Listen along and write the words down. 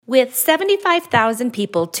With 75,000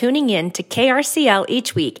 people tuning in to KRCL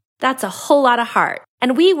each week, that's a whole lot of heart.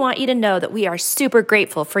 And we want you to know that we are super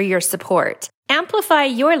grateful for your support. Amplify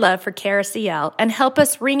your love for KRCL and help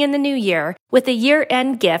us ring in the new year with a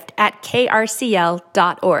year-end gift at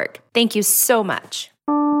krcl.org. Thank you so much.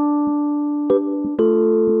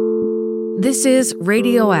 This is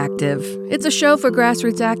Radioactive. It's a show for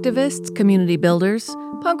grassroots activists, community builders,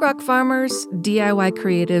 punk rock farmers, DIY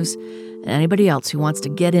creatives, and anybody else who wants to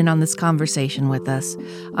get in on this conversation with us.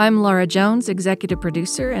 I'm Laura Jones, executive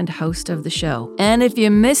producer and host of the show. And if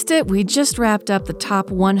you missed it, we just wrapped up the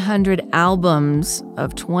top 100 albums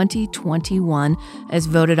of 2021 as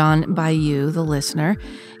voted on by you, the listener.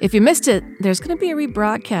 If you missed it, there's going to be a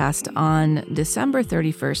rebroadcast on December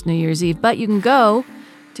 31st, New Year's Eve, but you can go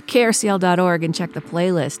to krcl.org and check the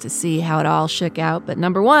playlist to see how it all shook out. But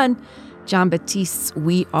number one, Jon Batiste's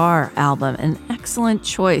We Are album, an excellent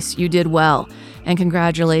choice. You did well. And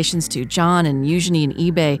congratulations to John and Eugenie and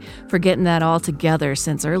eBay for getting that all together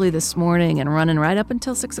since early this morning and running right up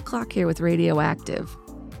until 6 o'clock here with Radioactive.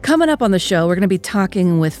 Coming up on the show, we're going to be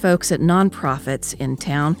talking with folks at nonprofits in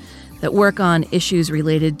town that work on issues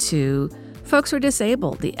related to folks who are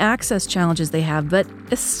disabled, the access challenges they have, but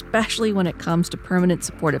especially when it comes to permanent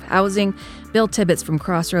supportive housing. Bill Tibbetts from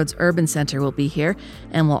Crossroads Urban Center will be here,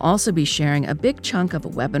 and we'll also be sharing a big chunk of a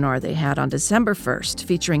webinar they had on December 1st,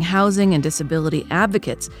 featuring housing and disability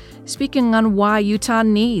advocates, speaking on why Utah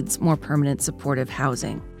needs more permanent supportive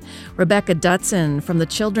housing. Rebecca Dutson from the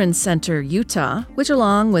Children's Center Utah, which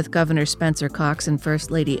along with Governor Spencer Cox and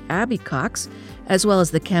First Lady Abby Cox, as well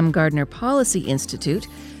as the Kem Gardner Policy Institute,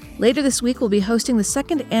 later this week, we'll be hosting the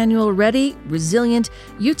second annual Ready, Resilient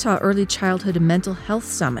Utah Early Childhood and Mental Health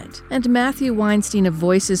Summit. And Matthew Weinstein of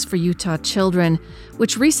Voices for Utah Children,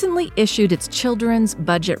 which recently issued its Children's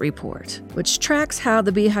Budget Report, which tracks how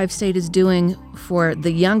the Beehive State is doing for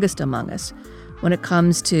the youngest among us when it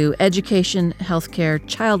comes to education, healthcare,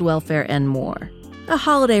 child welfare, and more. A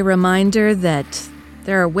holiday reminder that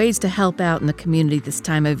there are ways to help out in the community this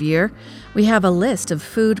time of year. We have a list of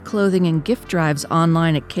food, clothing, and gift drives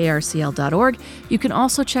online at krcl.org. You can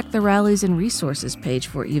also check the rallies and resources page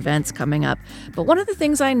for events coming up. But one of the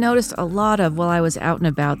things I noticed a lot of while I was out and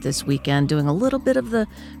about this weekend doing a little bit of the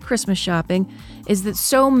Christmas shopping is that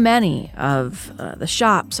so many of the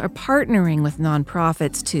shops are partnering with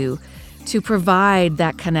nonprofits to provide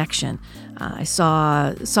that connection. I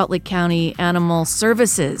saw Salt Lake County Animal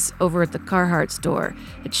Services over at the Carhartt store,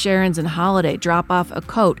 at Sharon's and Holiday, drop off a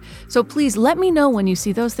coat. So please let me know when you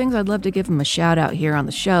see those things. I'd love to give them a shout out here on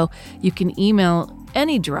the show. You can email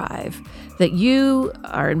any drive that you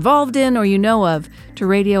are involved in or you know of to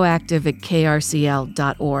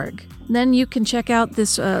radioactive@krcl.org. Then you can check out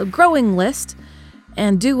this growing list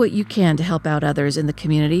and do what you can to help out others in the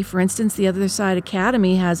community. For instance, the Other Side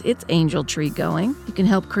Academy has its Angel Tree going. You can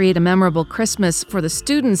help create a memorable Christmas for the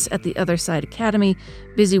students at the Other Side Academy,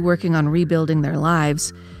 busy working on rebuilding their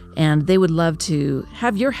lives. And they would love to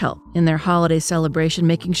have your help in their holiday celebration,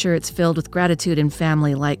 making sure it's filled with gratitude and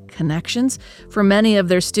family-like connections. For many of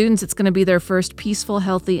their students, it's going to be their first peaceful,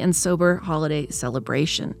 healthy, and sober holiday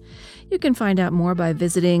celebration. You can find out more by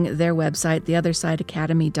visiting their website,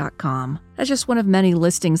 theothersideacademy.com. That's just one of many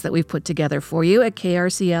listings that we've put together for you at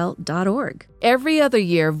krcl.org. Every other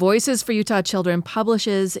year, Voices for Utah Children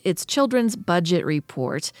publishes its Children's Budget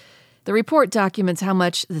Report. The report documents how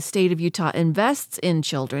much the state of Utah invests in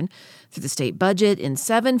children through the state budget in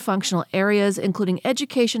 7 functional areas, including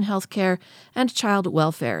education, healthcare, and child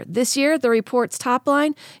welfare. This year, the report's top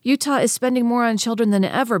line, Utah is spending more on children than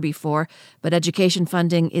ever before, but education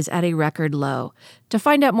funding is at a record low. To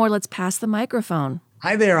find out more, let's pass the microphone.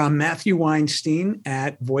 Hi there, I'm Matthew Weinstein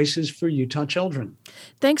at Voices for Utah Children.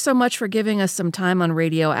 Thanks so much for giving us some time on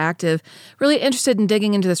Radioactive. Really interested in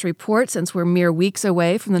digging into this report since we're mere weeks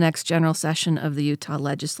away from the next general session of the Utah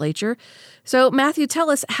legislature. So, Matthew, tell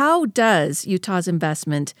us, how does Utah's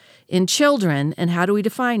investment in children, and how do we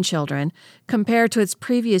define children, compare to its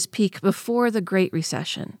previous peak before the Great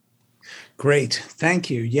Recession? Great. Thank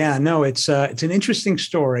you. Yeah, no, it's an interesting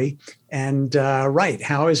story. And right,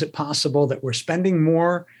 how is it possible that we're spending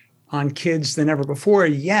more on kids than ever before,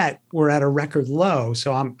 yet we're at a record low?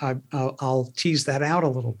 So I'll tease that out a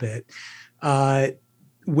little bit. The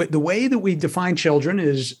way that we define children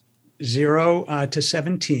is 0 to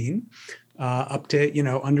 17, up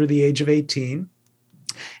to, under the age of 18.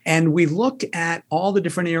 And we look at all the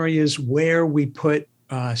different areas where we put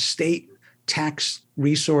state tax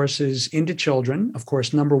resources into children. Of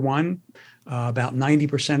course, number one, about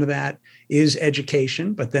 90% of that is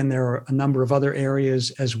education, but then there are a number of other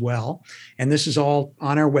areas as well. And this is all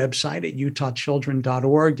on our website at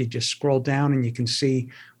utahchildren.org. You just scroll down and you can see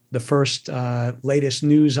the first latest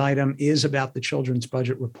news item is about the Children's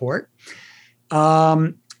Budget Report.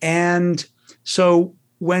 And so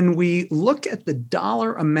when we look at the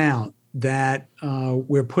dollar amount that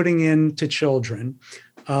we're putting into children,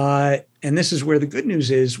 and this is where the good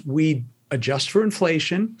news is, we adjust for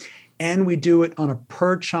inflation and we do it on a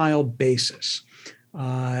per child basis.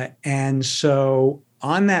 And so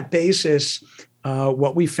on that basis,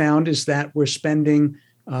 what we found is that we're spending,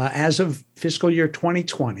 as of fiscal year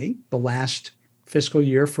 2020, the last fiscal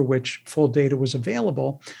year for which full data was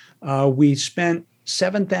available, we spent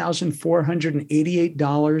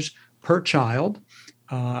 $7,488 per child,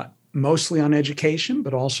 mostly on education,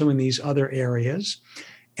 but also in these other areas.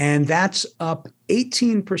 And that's up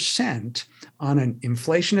 18% on an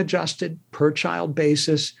inflation-adjusted per child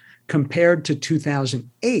basis compared to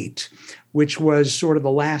 2008, which was sort of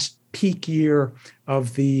the last peak year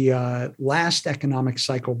of the last economic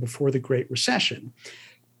cycle before the Great Recession.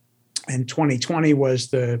 And 2020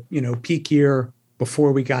 was the peak year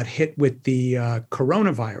before we got hit with the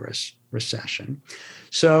coronavirus recession.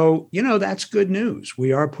 So, that's good news.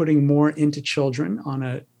 We are putting more into children on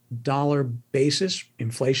a dollar basis,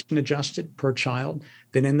 inflation adjusted per child,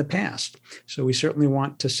 than in the past. So we certainly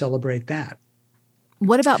want to celebrate that.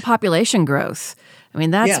 What about population growth? I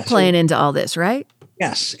mean, that's playing into all this, right?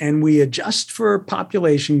 Yes. And we adjust for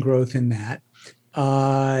population growth in that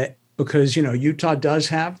because, Utah does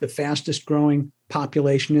have the fastest growing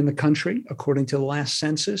population in the country, according to the last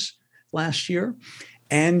census last year.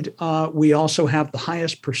 And we also have the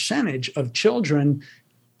highest percentage of children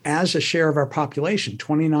as a share of our population,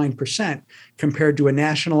 29%, compared to a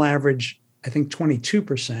national average, I think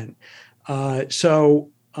 22%. So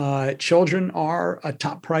children are a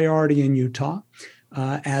top priority in Utah,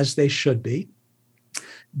 as they should be.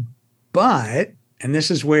 But, and this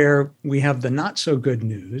is where we have the not so good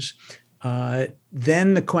news,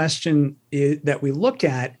 then the question that we look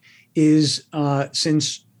at is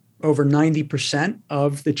since over 90%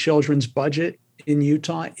 of the children's budget in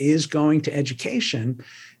Utah is going to education,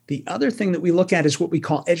 the other thing that we look at is what we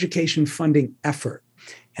call education funding effort.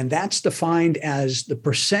 And that's defined as the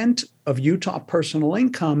percent of Utah personal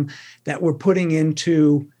income that we're putting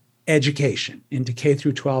into education, into K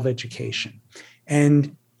through 12 education.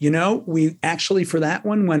 And, we actually, for that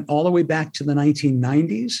one, went all the way back to the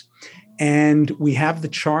 1990s. And we have the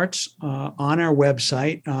charts on our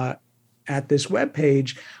website at this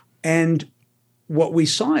webpage. And what we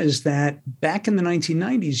saw is that back in the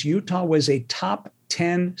 1990s, Utah was a top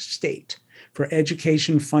 10 state for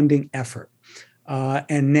education funding effort.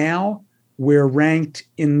 And now we're ranked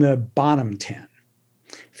in the bottom 10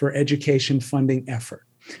 for education funding effort.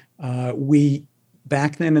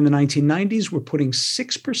 Back then in the 1990s, we're putting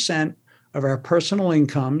 6% of our personal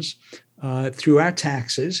incomes through our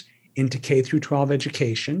taxes into K through 12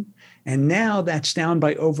 education. And now that's down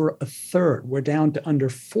by over a third. We're down to under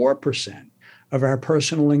 4% of our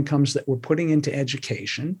personal incomes that we're putting into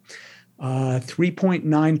education,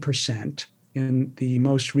 3.9% in the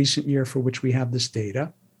most recent year for which we have this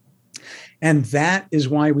data. And that is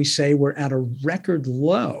why we say we're at a record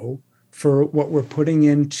low for what we're putting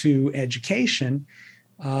into education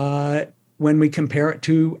when we compare it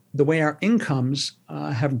to the way our incomes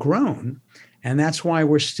have grown. And that's why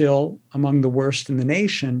we're still among the worst in the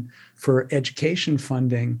nation for education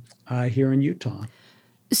funding here in Utah.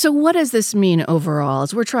 So what does this mean overall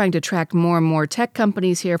as we're trying to attract more and more tech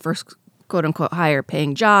companies here for quote unquote higher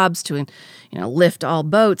paying jobs to lift all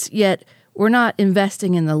boats, yet we're not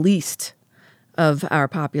investing in the least of our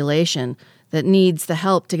population that needs the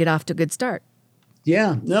help to get off to a good start?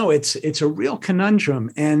 Yeah, no, it's a real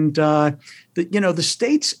conundrum. And, the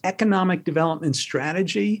state's economic development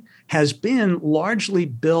strategy has been largely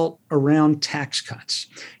built around tax cuts.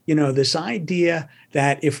 This idea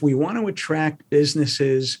that if we want to attract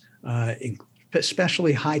businesses,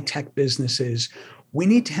 especially high-tech businesses, we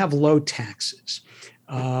need to have low taxes.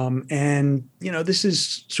 This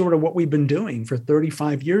is sort of what we've been doing for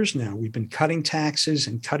 35 years now. We've been cutting taxes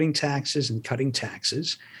and cutting taxes and cutting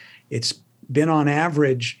taxes. It's been on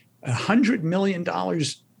average $100 million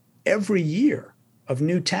every year of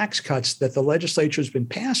new tax cuts that the legislature has been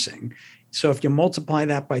passing. So if you multiply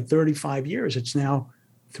that by 35 years, it's now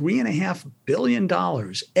 $3.5 billion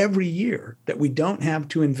every year that we don't have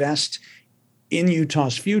to invest in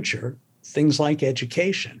Utah's future, things like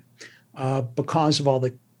education, because of all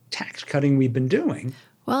the tax cutting we've been doing.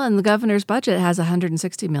 Well, and the governor's budget has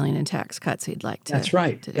 $160 million in tax cuts he'd like to. That's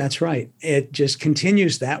right. That's right. It just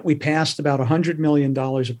continues that. We passed about $100 million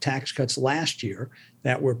of tax cuts last year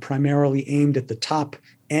that were primarily aimed at the top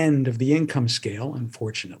end of the income scale,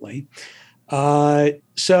 unfortunately.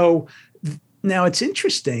 So Now, it's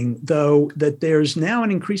interesting, though, that there's now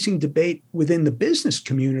an increasing debate within the business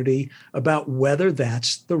community about whether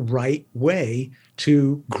that's the right way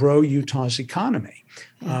to grow Utah's economy.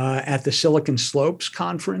 At the Silicon Slopes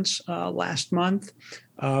conference last month,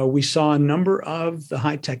 we saw a number of the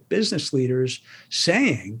high-tech business leaders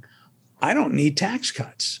saying, I don't need tax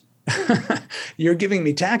cuts. You're giving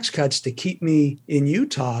me tax cuts to keep me in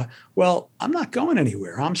Utah. Well, I'm not going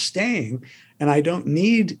anywhere. I'm staying, and I don't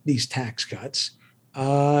need these tax cuts.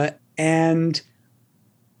 And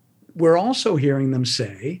we're also hearing them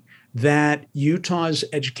say that Utah's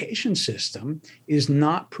education system is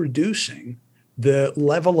not producing the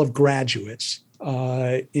level of graduates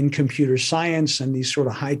in computer science and these sort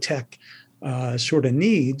of high-tech sort of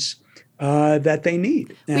needs that they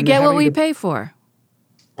need. And we get what we pay for.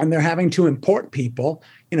 And they're having to import people,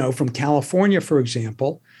 from California, for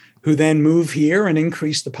example, who then move here and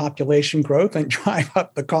increase the population growth and drive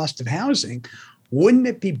up the cost of housing. Wouldn't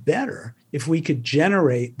it be better if we could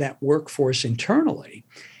generate that workforce internally?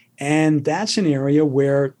 And that's an area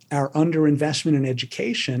where our underinvestment in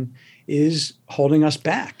education is holding us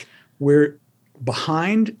back. We're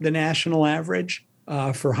behind the national average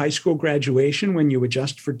for high school graduation when you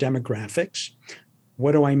adjust for demographics.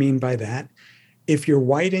 What do I mean by that? If you're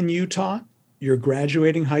white in Utah, you're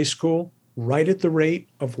graduating high school right at the rate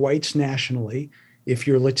of whites nationally. If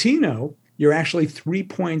you're Latino, you're actually 3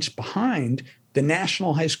 points behind the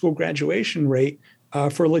national high school graduation rate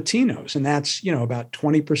for Latinos. And that's, about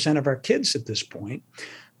 20% of our kids at this point.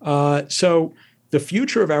 So the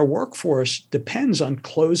future of our workforce depends on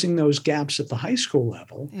closing those gaps at the high school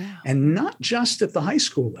level, and not just at the high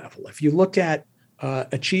school level. If you look at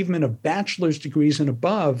achievement of bachelor's degrees and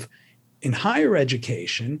above in higher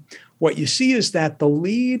education, what you see is that the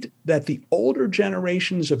lead that the older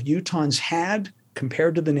generations of Utahns had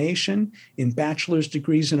compared to the nation in bachelor's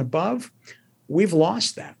degrees and above, we've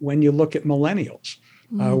lost that when you look at millennials.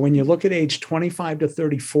 When you look at age 25 to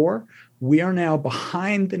 34, we are now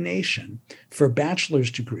behind the nation for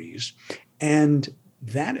bachelor's degrees. And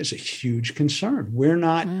that is a huge concern. We're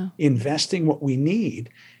not investing what we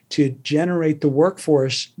need to generate the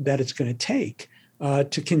workforce that it's going to take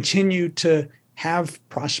to continue to have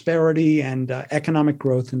prosperity and economic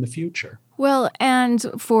growth in the future. Well, and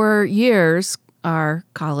for years, our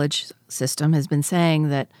college system has been saying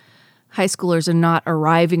that high schoolers are not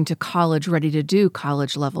arriving to college ready to do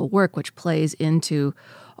college-level work, which plays into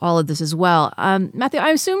all of this as well. Matthew, I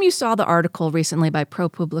assume you saw the article recently by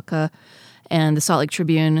ProPublica and the Salt Lake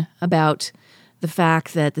Tribune about the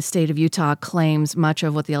fact that the state of Utah claims much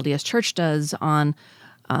of what the LDS Church does on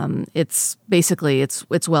its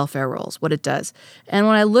welfare rolls, what it does. And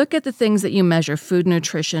when I look at the things that you measure, food,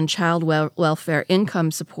 nutrition, child welfare,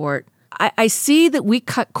 income support, I see that we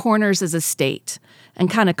cut corners as a state and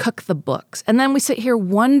kind of cook the books. And then we sit here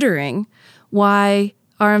wondering why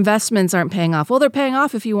our investments aren't paying off. Well, they're paying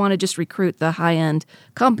off if you want to just recruit the high-end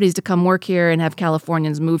companies to come work here and have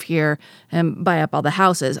Californians move here and buy up all the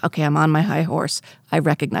houses. Okay, I'm on my high horse. I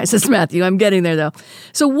recognize this, Matthew. I'm getting there, though.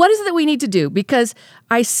 So what is it that we need to do? Because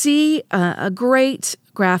I see a great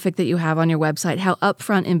graphic that you have on your website, how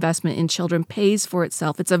upfront investment in children pays for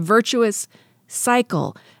itself. It's a virtuous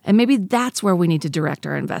cycle. And maybe that's where we need to direct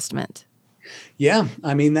our investment. Yeah,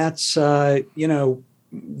 I mean, that's,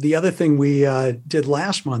 the other thing we did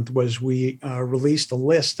last month was we released a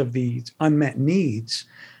list of the unmet needs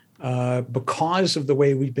because of the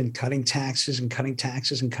way we've been cutting taxes and cutting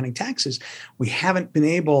taxes and cutting taxes. We haven't been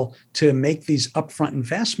able to make these upfront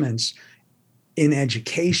investments in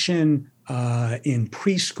education, in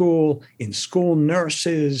preschool, in school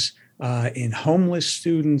nurses, in homeless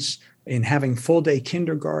students, in having full-day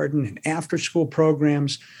kindergarten and after-school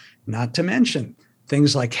programs, not to mention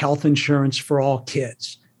things like health insurance for all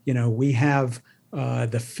kids. We have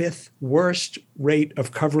the fifth worst rate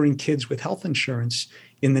of covering kids with health insurance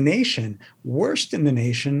in the nation, worst in the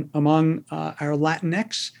nation among our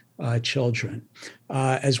Latinx children,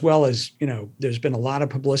 as well as, there's been a lot of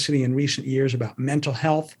publicity in recent years about mental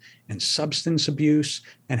health and substance abuse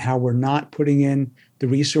and how we're not putting in the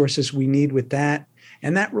resources we need with that.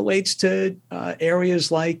 And that relates to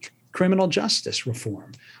areas like criminal justice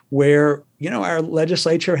reform, where, our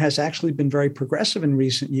legislature has actually been very progressive in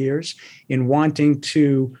recent years in wanting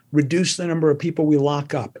to reduce the number of people we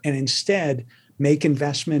lock up and instead make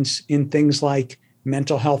investments in things like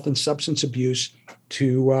mental health and substance abuse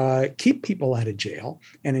to keep people out of jail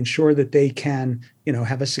and ensure that they can,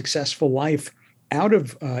 have a successful life out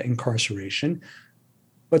of incarceration.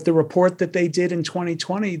 But the report that they did in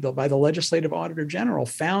 2020 by the Legislative Auditor General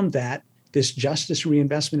found that this Justice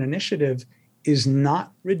Reinvestment Initiative is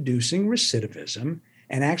not reducing recidivism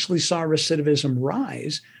and actually saw recidivism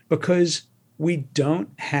rise because we don't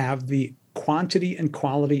have the quantity and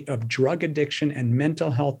quality of drug addiction and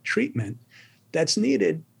mental health treatment that's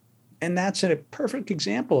needed. And that's a perfect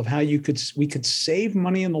example of how we could save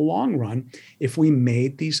money in the long run if we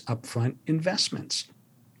made these upfront investments.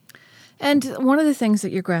 And one of the things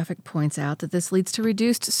that your graphic points out that this leads to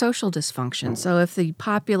reduced social dysfunction. So if the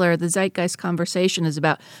zeitgeist conversation is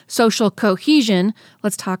about social cohesion,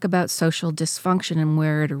 let's talk about social dysfunction and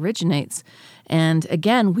where it originates. And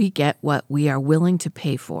again, we get what we are willing to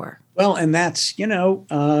pay for. Well, and that's,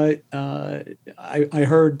 I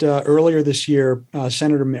heard earlier this year,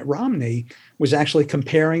 Senator Mitt Romney was actually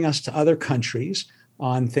comparing us to other countries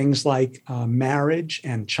on things like marriage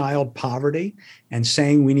and child poverty, and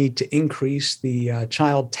saying we need to increase the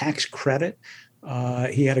child tax credit.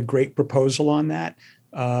 He had a great proposal on that,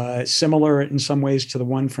 similar in some ways to the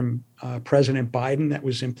one from President Biden that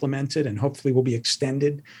was implemented and hopefully will be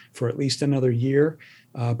extended for at least another year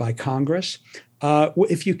by Congress.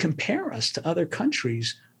 If you compare us to other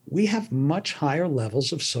countries, we have much higher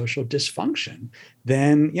levels of social dysfunction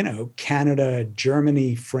than, Canada,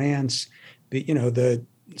 Germany, France, the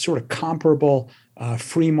sort of comparable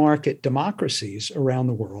free market democracies around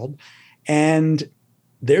the world. And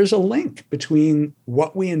there's a link between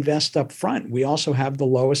what we invest up front. We also have the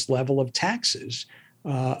lowest level of taxes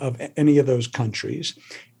of any of those countries.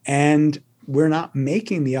 And we're not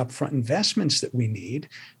making the upfront investments that we need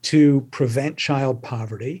to prevent child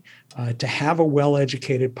poverty, to have a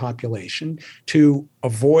well-educated population, to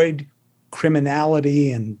avoid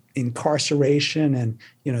criminality and incarceration. And,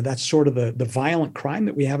 that's sort of the violent crime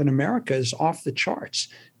that we have in America is off the charts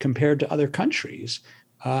compared to other countries.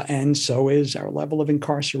 And so is our level of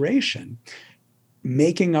incarceration.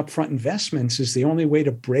 Making upfront investments is the only way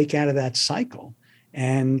to break out of that cycle.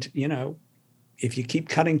 And, if you keep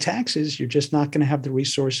cutting taxes, you're just not going to have the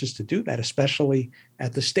resources to do that, especially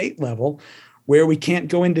at the state level where we can't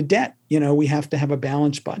go into debt. We have to have a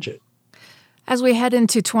balanced budget. As we head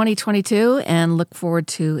into 2022 and look forward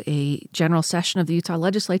to a general session of the Utah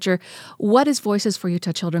legislature, what is Voices for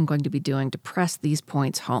Utah Children going to be doing to press these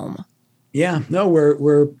points home? Yeah, no,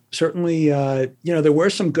 we're certainly, there were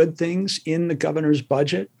some good things in the governor's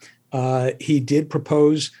budget. He did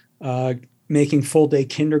propose making full-day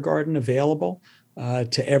kindergarten available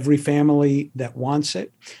to every family that wants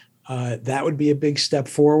it. That would be a big step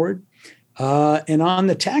forward. And on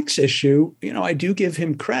the tax issue, I do give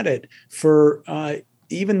him credit for,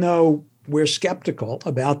 even though we're skeptical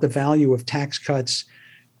about the value of tax cuts,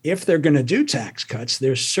 if they're going to do tax cuts,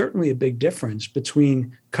 there's certainly a big difference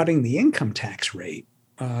between cutting the income tax rate,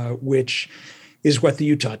 which is what the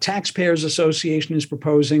Utah Taxpayers Association is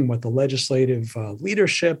proposing, what the legislative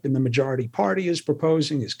leadership in the majority party is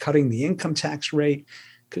proposing is cutting the income tax rate,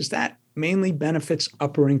 because that mainly benefits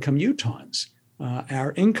upper income Utahns.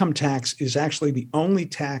 Our income tax is actually the only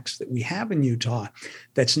tax that we have in Utah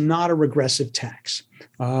that's not a regressive tax.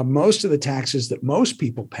 Most of the taxes that most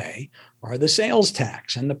people pay are the sales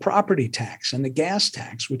tax and the property tax and the gas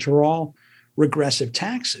tax, which are all regressive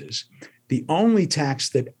taxes. The only tax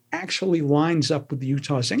that actually lines up with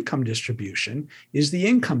Utah's income distribution is the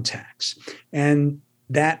income tax. And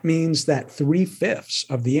that means that 3/5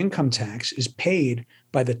 of the income tax is paid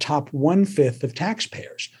by the top 1/5 of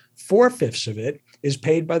taxpayers. 4/5 of it is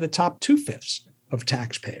paid by the top 2/5 of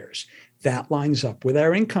taxpayers. That lines up with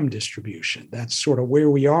our income distribution. That's sort of where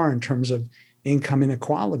we are in terms of income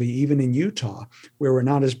inequality, even in Utah, where we're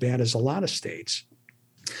not as bad as a lot of states.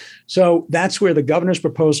 So that's where the governor's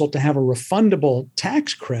proposal to have a refundable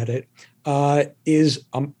tax credit is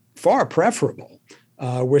far preferable.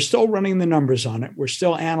 We're still running the numbers on it. We're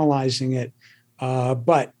still analyzing it.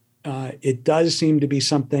 But it does seem to be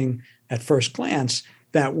something at first glance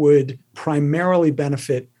that would primarily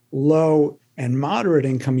benefit low and moderate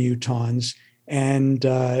income Utahns and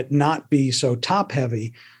not be so top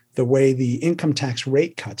heavy the way the income tax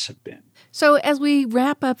rate cuts have been. So as we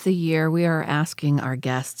wrap up the year, we are asking our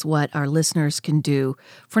guests what our listeners can do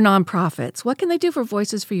for nonprofits. What can they do for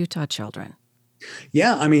Voices for Utah Children?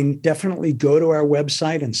 Yeah, definitely go to our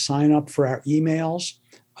website and sign up for our emails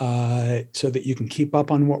so that you can keep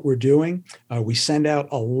up on what we're doing. We send out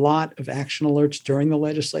a lot of action alerts during the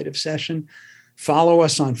legislative session. Follow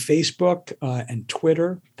us on Facebook and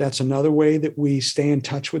Twitter. That's another way that we stay in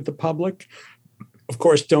touch with the public. Of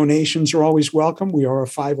course, donations are always welcome. We are a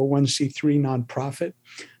 501c3 nonprofit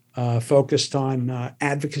focused on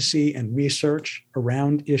advocacy and research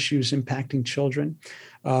around issues impacting children.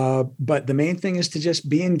 But the main thing is to just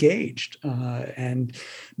be engaged and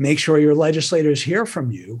make sure your legislators hear from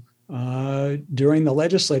you during the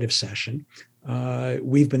legislative session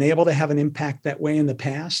We've been able to have an impact that way in the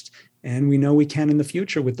past, and we know we can in the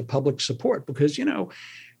future with the public support. Because,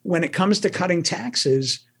 when it comes to cutting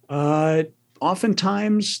taxes,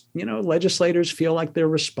 oftentimes, legislators feel like they're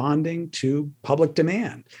responding to public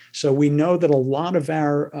demand. So we know that a lot of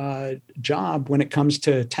our job when it comes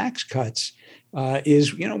to tax cuts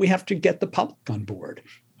is, we have to get the public on board.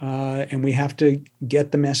 And we have to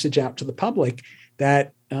get the message out to the public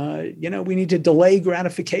that, we need to delay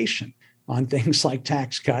gratification on things like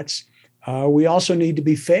tax cuts. We also need to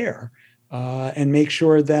be fair and make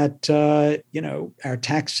sure that, our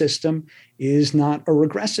tax system is not a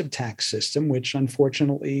regressive tax system, which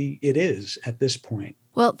unfortunately it is at this point.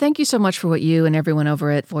 Well, thank you so much for what you and everyone over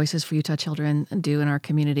at Voices for Utah Children do in our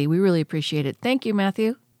community. We really appreciate it. Thank you,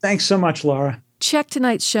 Matthew. Thanks so much, Laura. Check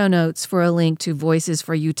tonight's show notes for a link to Voices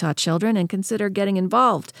for Utah Children and consider getting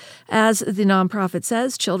involved. As the nonprofit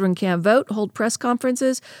says, children can't vote, hold press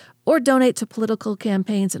conferences, or donate to political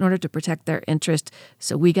campaigns in order to protect their interest,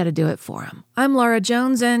 so we got to do it for them. I'm Laura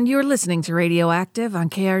Jones, and you're listening to Radioactive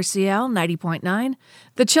on KRCL 90.9.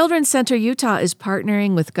 The Children's Center Utah is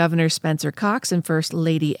partnering with Governor Spencer Cox and First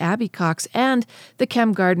Lady Abby Cox and the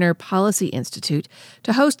Kem Gardner Policy Institute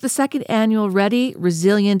to host the second annual Ready,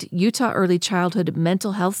 Resilient Utah Early Childhood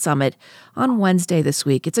Mental Health Summit on Wednesday this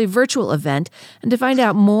week. It's a virtual event, and to find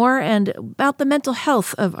out more and about the mental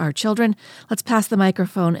health of our children, let's pass the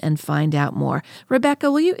microphone and find out more.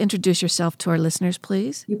 Rebecca, will you introduce yourself to our listeners,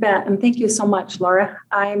 please? You bet, and thank you so much, Laura.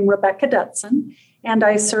 I'm Rebecca Dutson, and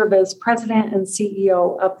I serve as President and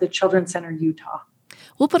CEO of the Children's Center Utah.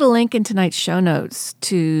 We'll put a link in tonight's show notes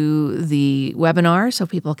to the webinar so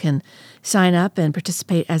people can sign up and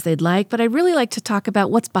participate as they'd like. But I'd really like to talk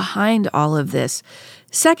about what's behind all of this.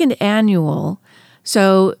 Second annual,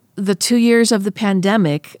 so the 2 years of the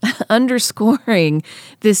pandemic underscoring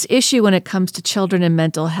this issue when it comes to children and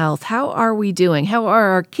mental health. How are we doing? How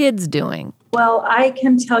are our kids doing? Well, I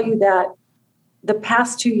can tell you that the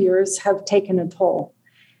past 2 years have taken a toll.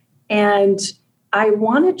 And I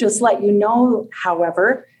want to just let you know,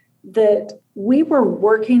 however, that we were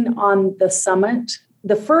working on the summit,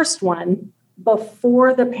 the first one,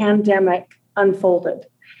 before the pandemic unfolded.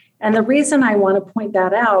 And the reason I want to point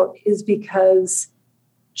that out is because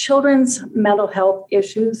children's mental health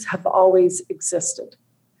issues have always existed.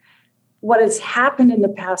 What has happened in the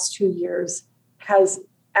past 2 years has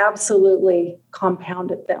absolutely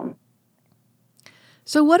compounded them.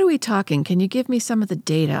 So what are we talking? Can you give me some of the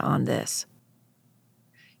data on this?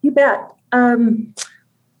 You bet.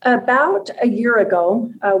 About a year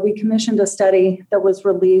ago, we commissioned a study that was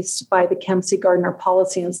released by the Kempsey Gardner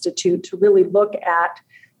Policy Institute to really look at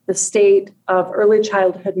the state of early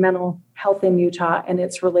childhood mental health in Utah and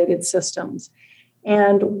its related systems.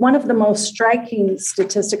 And one of the most striking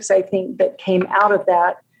statistics, I think, that came out of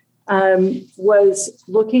that was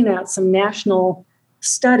looking at some national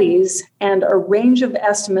studies, and a range of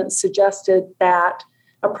estimates suggested that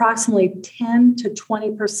approximately 10 to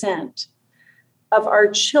 20% of our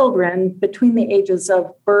children between the ages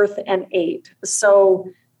of birth and 8. So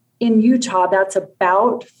in Utah, that's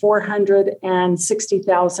about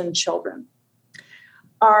 460,000 children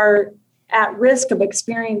are at risk of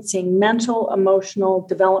experiencing mental, emotional,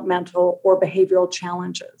 developmental, or behavioral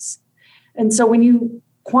challenges. And so when you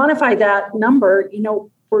quantify that number,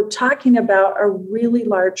 we're talking about a really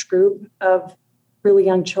large group of really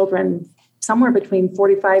young children, somewhere between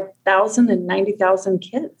 45,000 and 90,000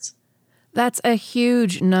 kids. That's a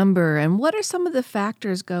huge number. And what are some of the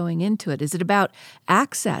factors going into it? Is it about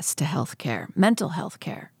access to health care, mental health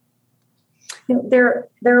care? There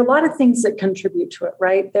are a lot of things that contribute to it,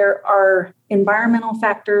 right? There are environmental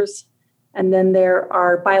factors, and then there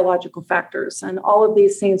are biological factors. And all of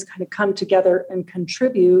these things kind of come together and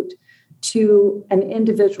contribute to an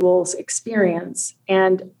individual's experience,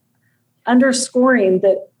 and underscoring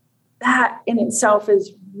that in itself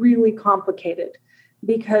is really complicated,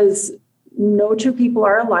 because no two people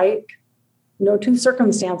are alike, no two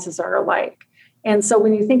circumstances are alike. And so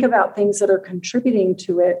when you think about things that are contributing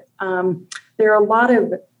to it, there are a lot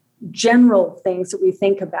of general things that we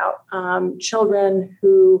think about. Children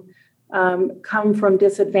who come from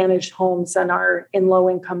disadvantaged homes and are in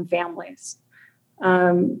low-income families.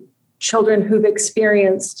 Children who've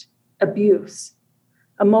experienced abuse,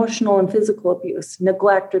 emotional and physical abuse,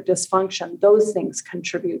 neglect or dysfunction, those things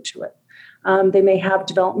contribute to it. They may have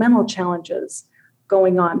developmental challenges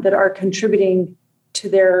going on that are contributing to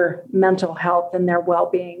their mental health and their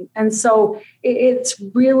well-being. And so it's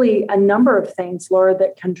really a number of things, Laura,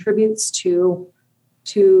 that contributes to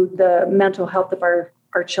the mental health of our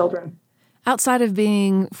children. Outside of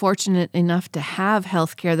being fortunate enough to have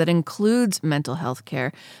health care that includes mental health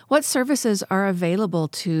care, what services are available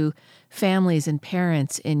to families and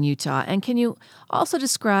parents in Utah? And can you also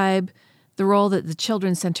describe the role that the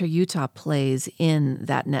Children's Center Utah plays in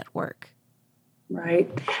that network? Right.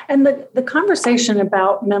 And the conversation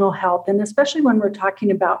about mental health, and especially when we're talking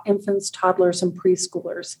about infants, toddlers, and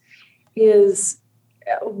preschoolers, is,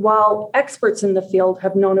 while experts in the field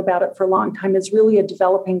have known about it for a long time, is really a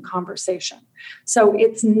developing conversation. So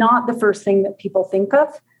it's not the first thing that people think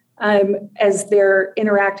of as they're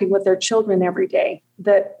interacting with their children every day,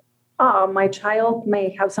 that, my child may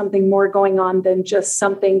have something more going on than just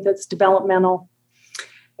something that's developmental.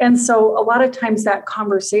 And so a lot of times that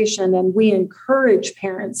conversation, and we encourage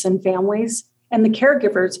parents and families and the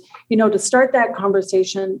caregivers, to start that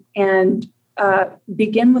conversation and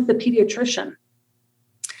begin with the pediatrician.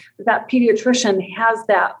 That pediatrician has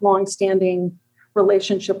that longstanding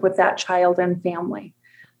relationship with that child and family.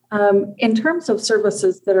 In terms of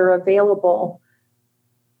services that are available,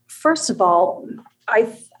 first of all,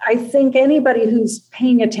 I think anybody who's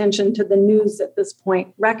paying attention to the news at this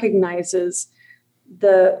point recognizes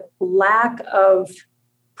the lack of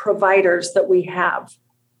providers that we have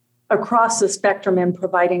across the spectrum in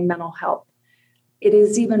providing mental health. It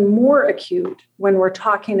is even more acute when we're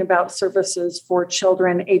talking about services for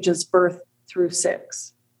children ages birth through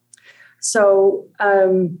 6. So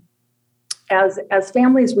as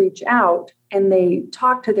families reach out and they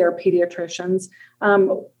talk to their pediatricians,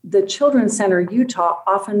 the Children's Center Utah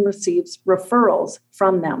often receives referrals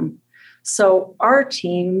from them. So our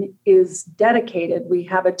team is dedicated. We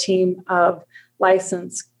have a team of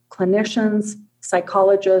licensed clinicians,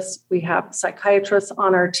 psychologists, we have psychiatrists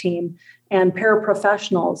on our team, and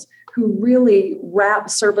paraprofessionals who really wrap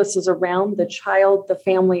services around the child, the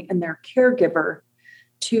family, and their caregiver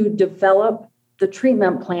to develop the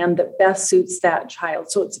treatment plan that best suits that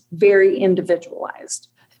child. So it's very individualized.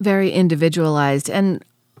 Very individualized. And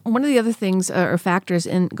one of the other things or factors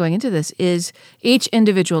in going into this is each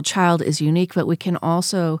individual child is unique, but we can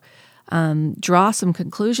also draw some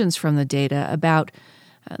conclusions from the data about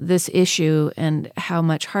this issue and how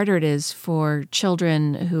much harder it is for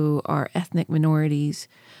children who are ethnic minorities,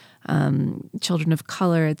 children of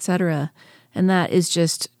color, et cetera. And that is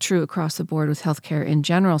just true across the board with healthcare in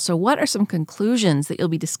general. So what are some conclusions that you'll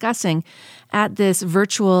be discussing at this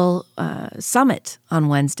virtual summit on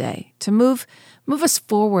Wednesday to move us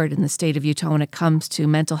forward in the state of Utah when it comes to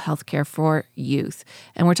mental health care for youth?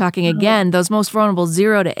 And we're talking, again, those most vulnerable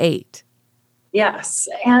 0 to 8. Yes.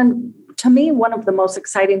 And to me, one of the most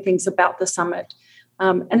exciting things about the summit,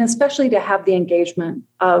 and especially to have the engagement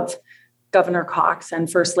of Governor Cox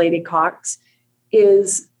and First Lady Cox,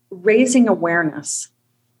 is raising awareness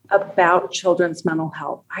about children's mental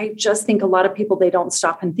health. I just think a lot of people, they don't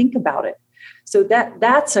stop and think about it. So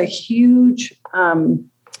that's a huge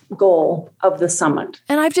goal of the summit.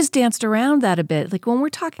 And I've just danced around that a bit. Like when we're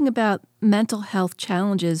talking about mental health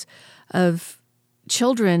challenges of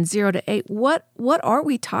children 0 to 8, what are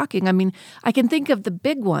we talking? I mean, I can think of the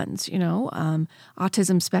big ones,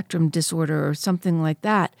 autism spectrum disorder or something like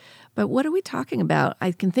that. But what are we talking about?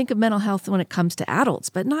 I can think of mental health when it comes to adults,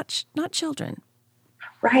 but not children.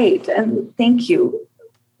 Right. And thank you.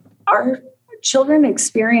 Our children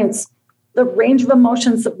experience the range of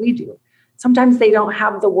emotions that we do. Sometimes they don't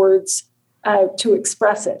have the words to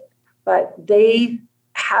express it, but they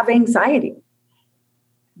have anxiety.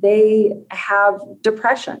 They have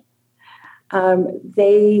depression.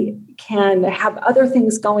 They can have other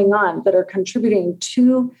things going on that are contributing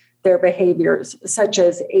to their behaviors, such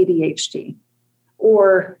as ADHD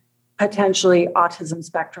or potentially autism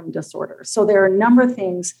spectrum disorder. So there are a number of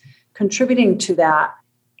things contributing to that.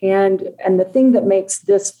 And the thing that makes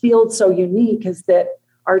this field so unique is that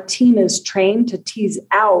our team is trained to tease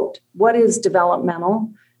out what is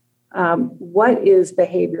developmental, what is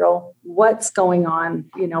behavioral, what's going on,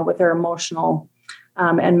 with their emotional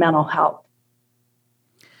and mental health.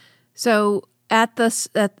 So at the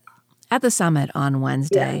summit on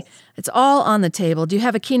Wednesday, yes. It's all on the table. Do you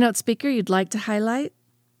have a keynote speaker you'd like to highlight?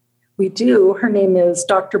 We do. Her name is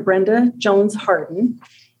Dr. Brenda Jones Harden.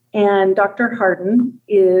 And Dr. Harden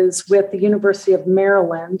is with the University of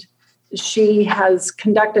Maryland. She has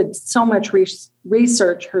conducted so much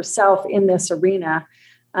research herself in this arena.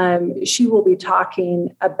 She will be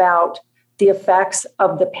talking about the effects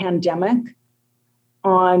of the pandemic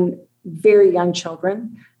on very young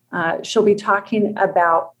children. She'll be talking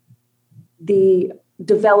about the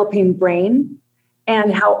developing brain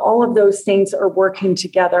and how all of those things are working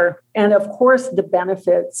together. And of course, the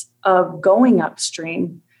benefits of going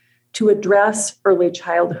upstream to address early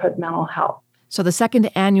childhood mental health. So the second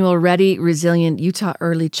annual Ready, Resilient Utah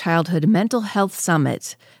Early Childhood Mental Health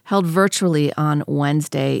Summit held virtually on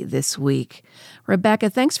Wednesday this week. Rebecca,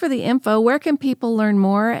 thanks for the info. Where can people learn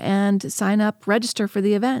more and sign up, register for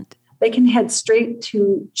the event? They can head straight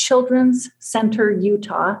to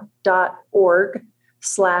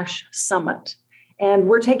childrenscenterutah.org/summit. And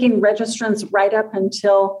we're taking registrants right up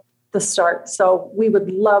until the start. So we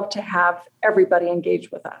would love to have everybody engage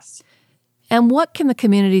with us. And what can the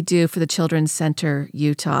community do for the Children's Center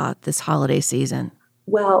Utah this holiday season?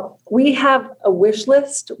 Well, we have a wish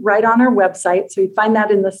list right on our website, so you find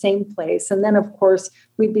that in the same place. And then, of course,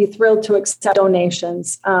 we'd be thrilled to accept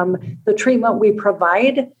donations. The treatment we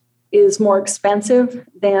provide is more expensive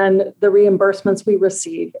than the reimbursements we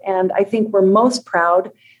receive. And I think we're most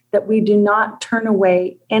proud that we do not turn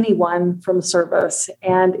away anyone from service.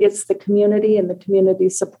 And it's the community and the community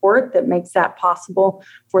support that makes that possible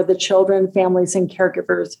for the children, families, and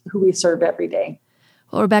caregivers who we serve every day.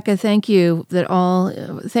 Well, Rebecca, thank you for all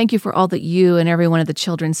that you and everyone at the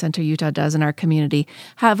Children's Center Utah does in our community.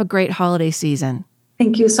 Have a great holiday season.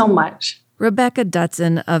 Thank you so much. Rebecca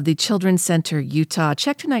Dutson of the Children's Center Utah.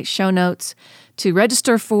 Check tonight's show notes to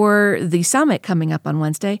register for the summit coming up on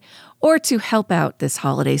Wednesday or to help out this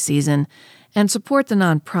holiday season and support the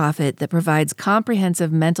nonprofit that provides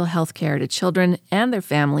comprehensive mental health care to children and their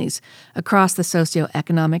families across the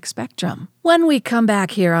socioeconomic spectrum. When we come back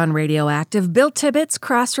here on Radioactive, Bill Tibbetts,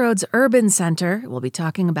 Crossroads Urban Center, will be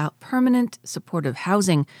talking about permanent supportive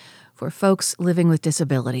housing for folks living with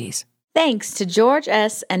disabilities. Thanks to George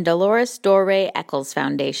S. and Dolores Doré Eccles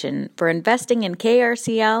Foundation for investing in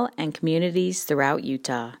KRCL and communities throughout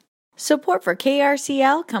Utah. Support for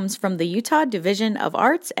KRCL comes from the Utah Division of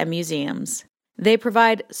Arts and Museums. They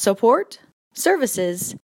provide support,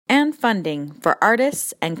 services, and funding for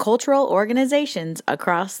artists and cultural organizations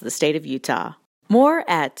across the state of Utah. More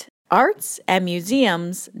at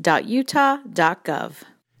artsandmuseums.utah.gov.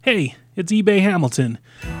 Hey, it's eBay Hamilton.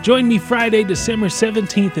 Join me Friday, December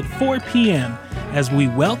 17th at 4 p.m. as we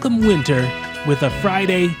welcome winter with a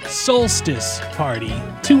Friday solstice party.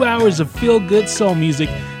 2 hours of feel-good soul music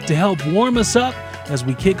to help warm us up as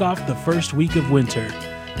we kick off the first week of winter.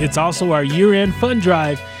 It's also our year-end fund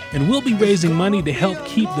drive, and we'll be raising money to help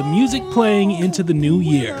keep the music playing into the new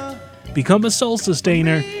year. Become a soul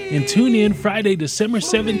sustainer and tune in Friday, December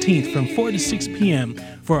 17th from 4 to 6 p.m.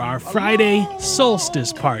 for our Friday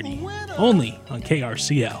solstice party, only on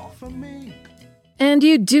KRCL. And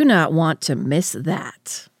you do not want to miss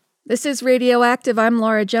that. This is Radioactive. I'm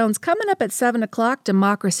Laura Jones. Coming up at 7 o'clock,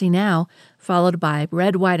 Democracy Now!, followed by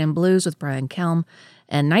Red, White, and Blues with Brian Kelm,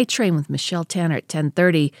 and Night Train with Michelle Tanner at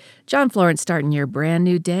 10:30. John Florence starting your brand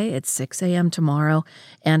new day at 6 a.m. tomorrow.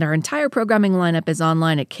 And our entire programming lineup is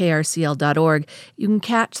online at krcl.org. You can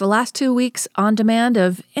catch the last 2 weeks on demand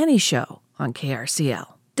of any show on KRCL.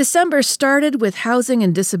 December started with housing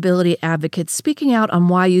and disability advocates speaking out on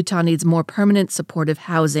why Utah needs more permanent supportive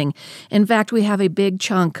housing. In fact, we have a big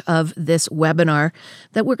chunk of this webinar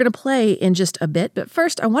that we're going to play in just a bit. But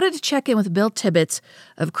first, I wanted to check in with Bill Tibbetts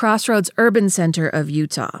of Crossroads Urban Center of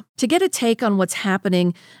Utah to get a take on what's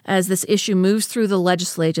happening as this issue moves through the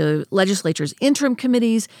legislature's interim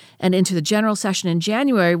committees and into the general session in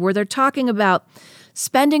January, where they're talking about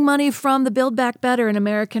spending money from the Build Back Better and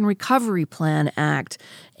American Recovery Plan Act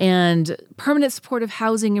and permanent supportive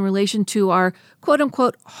housing in relation to our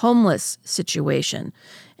quote-unquote homeless situation.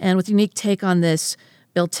 And with a unique take on this,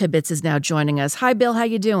 Bill Tibbetts is now joining us. Hi, Bill. How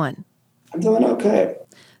you doing? I'm doing okay.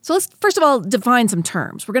 So let's first of all define some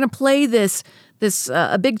terms. We're going to play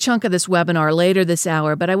a big chunk of this webinar later this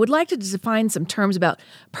hour, but I would like to define some terms about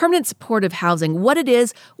permanent supportive housing, what it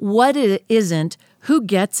is, what it isn't, who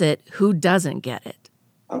gets it, who doesn't get it.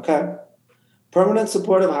 Okay. Permanent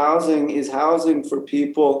supportive housing is housing for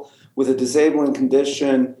people with a disabling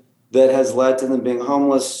condition that has led to them being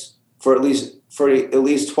homeless for at least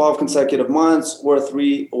 12 consecutive months or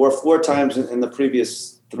 3 or 4 times in the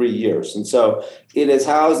previous 3 years. And so it is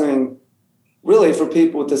housing really for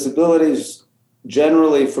people with disabilities,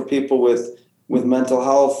 generally for people with mental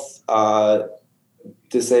health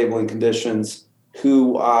disabling conditions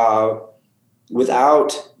who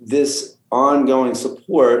without this ongoing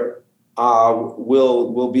support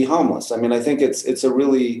will be homeless. I mean, I think it's a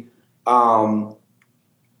really and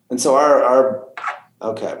so our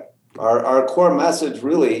core message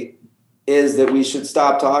really is that we should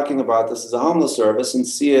stop talking about this as a homeless service and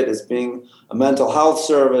see it as being a mental health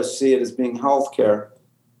service, see it as being healthcare.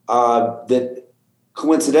 That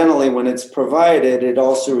coincidentally, when it's provided, it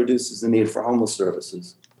also reduces the need for homeless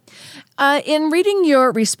services. In reading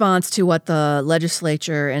your response to what the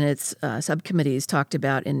legislature and its subcommittees talked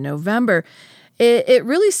about in November, it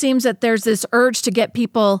really seems that there's this urge to get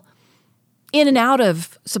people in and out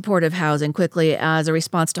of supportive housing quickly as a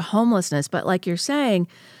response to homelessness. But like you're saying,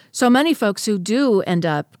 so many folks who do end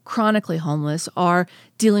up chronically homeless are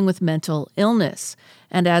dealing with mental illness.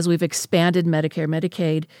 And as we've expanded Medicare,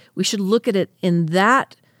 Medicaid, we should look at it in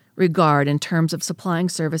that regard in terms of supplying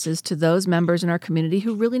services to those members in our community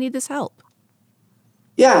who really need this help.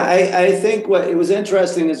 Yeah, I think what it was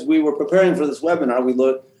interesting as we were preparing for this webinar, we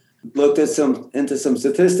looked at into some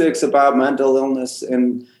statistics about mental illness,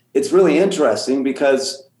 and it's really interesting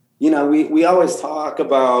because, we always talk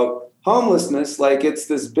about homelessness like it's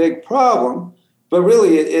this big problem, but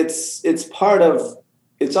really it's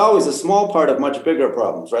always a small part of much bigger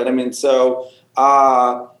problems, right? I mean, so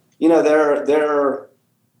there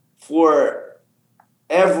for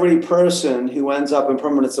every person who ends up in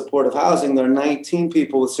permanent supportive housing, there are 19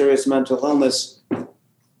 people with serious mental illness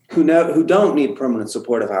who don't need permanent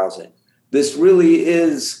supportive housing. This really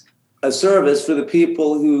is a service for the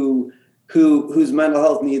people whose mental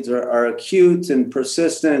health needs are acute and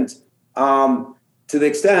persistent, to the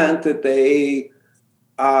extent that they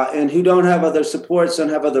and who don't have other supports, don't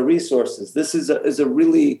have other resources. This is a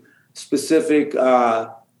really specific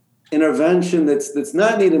intervention that's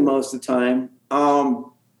not needed most of the time.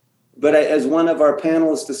 But as one of our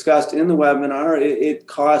panelists discussed in the webinar, it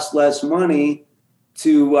costs less money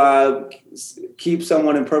to keep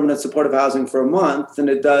someone in permanent supportive housing for a month than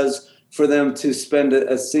it does for them to spend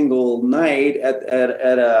a single night at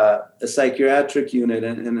a psychiatric unit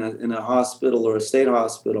in a hospital or a state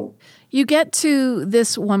hospital. You get to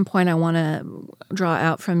this one point I want to draw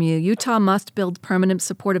out from you. Utah must build permanent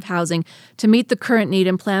supportive housing to meet the current need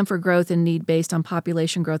and plan for growth and need based on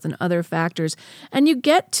population growth and other factors. And you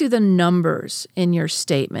get to the numbers in your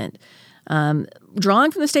statement,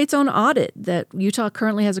 drawing from the state's own audit that Utah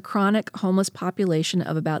currently has a chronic homeless population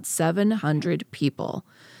of about 700 people.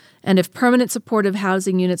 And if permanent supportive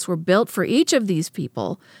housing units were built for each of these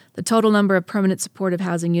people, the total number of permanent supportive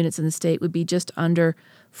housing units in the state would be just under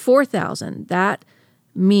 4,000. That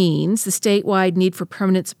means the statewide need for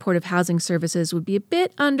permanent supportive housing services would be a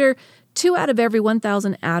bit under 2 out of every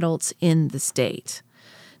 1,000 adults in the state.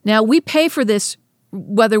 Now, we pay for this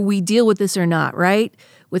whether we deal with this or not, right?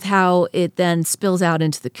 With how it then spills out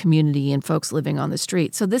into the community and folks living on the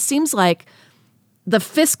street. So this seems like the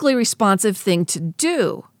fiscally responsive thing to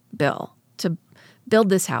do, Bill, to build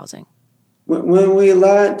this housing. When we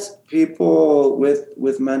let people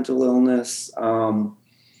with mental illness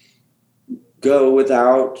go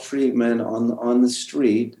without treatment on the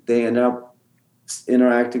street, they end up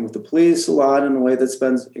interacting with the police a lot in a way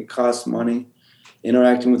it costs money.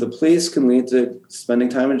 Interacting with the police can lead to spending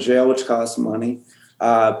time in jail, which costs money.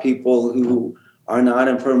 People who are not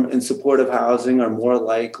in supportive housing are more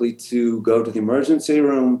likely to go to the emergency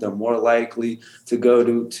room. They're more likely to go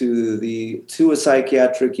to a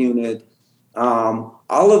psychiatric unit. All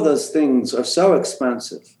of those things are so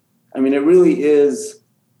expensive. I mean, it really is.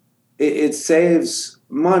 It saves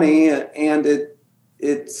money and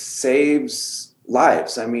it saves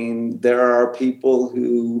lives. I mean, there are people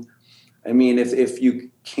who, if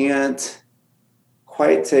you can't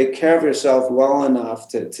quite take care of yourself well enough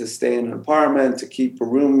to stay in an apartment, to keep a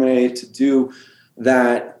roommate, to do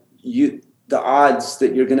that, the odds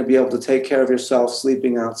that you're going to be able to take care of yourself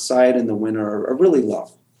sleeping outside in the winter are really low.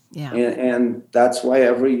 Yeah. And that's why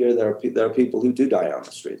every year there are people who do die on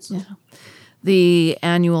the streets. Yeah. The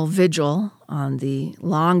annual vigil on the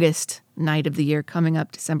longest night of the year coming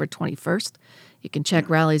up December 21st. You can check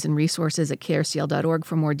rallies and resources at krcl.org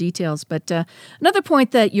for more details. But another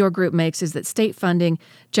point that your group makes is that state funding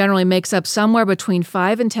generally makes up somewhere between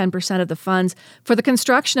 5 and 10% of the funds for the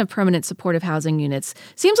construction of permanent supportive housing units.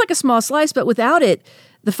 Seems like a small slice, but without it,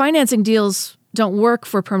 the financing deals don't work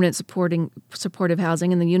for permanent supportive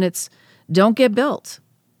housing, and the units don't get built.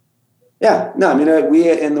 Yeah, no, we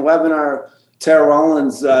in the webinar, Tara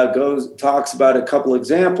Rollins talks about a couple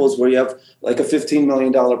examples where you have like a $15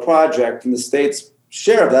 million project, and the state's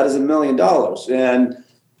share of that is $1 million. And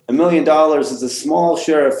 $1 million is a small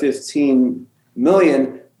share of 15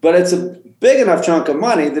 million, but it's a big enough chunk of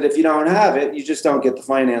money that if you don't have it, you just don't get the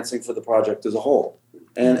financing for the project as a whole.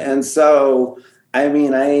 And so,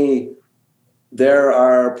 there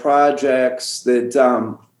are projects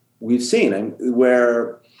that we've seen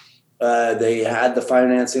where they had the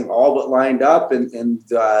financing all but lined up, and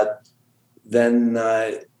then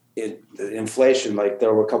inflation, like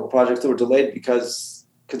there were a couple projects that were delayed because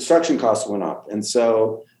construction costs went up. And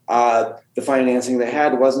so the financing they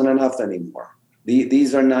had wasn't enough anymore.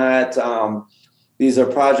 These are not, these are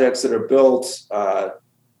projects that are built,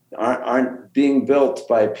 aren't being built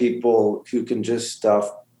by people who can just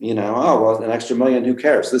oh, well, an extra $1 million, who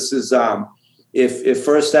cares? This is, if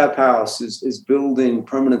First Step House is building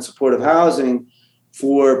permanent supportive housing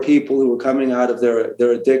for people who are coming out of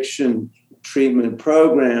their addiction treatment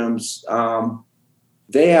programs,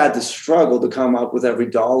 they had to struggle to come up with every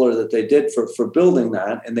dollar that they did for building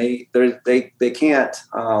that. And they can't,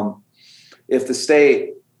 if the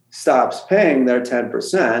state stops paying their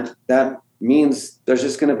 10%, that means there's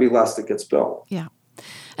just going to be less that gets built. Yeah.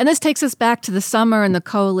 And this takes us back to the summer and the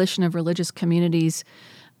Coalition of Religious Communities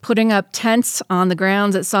putting up tents on the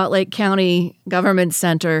grounds at Salt Lake County Government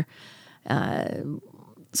Center,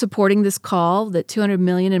 supporting this call that $200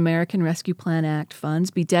 million in American Rescue Plan Act funds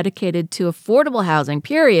be dedicated to affordable housing,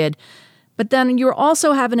 period. But then you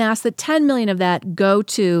also have an ask that $10 million of that go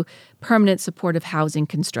to permanent supportive housing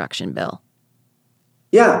construction, Bill.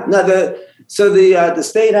 Yeah, no. The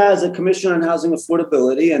state has a Commission on Housing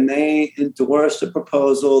Affordability, and they endorsed a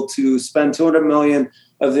proposal to spend $200 million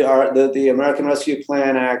of the American Rescue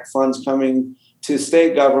Plan Act funds coming to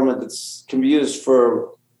state government that can be used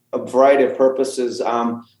for a variety of purposes.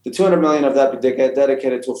 The $200 million of that be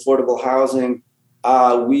dedicated to affordable housing.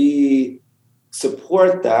 We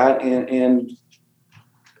support that and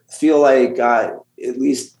feel like at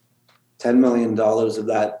least $10 million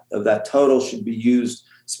of that total should be used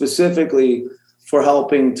specifically for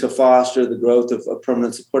helping to foster the growth of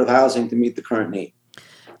permanent supportive housing to meet the current need.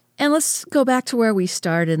 And let's go back to where we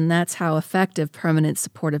started, and that's how effective permanent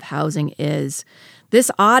supportive housing is.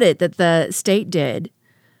 This audit that the state did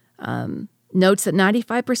notes that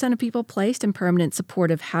 95% of people placed in permanent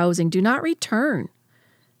supportive housing do not return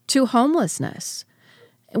to homelessness,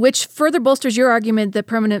 which further bolsters your argument that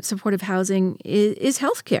permanent supportive housing is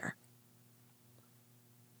health care.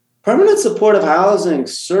 Permanent supportive housing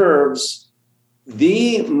serves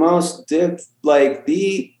the most the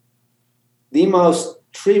most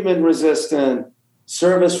treatment-resistant,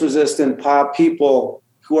 service-resistant people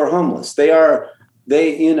who are homeless. If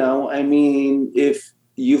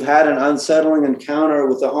you've had an unsettling encounter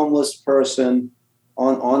with a homeless person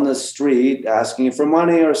on the street asking you for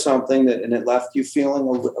money or something, and it left you feeling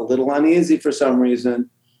a little uneasy for some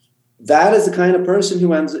reason, that is the kind of person who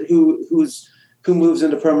moves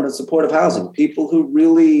into permanent supportive housing. People who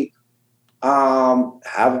really have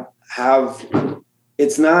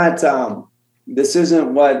it's not. This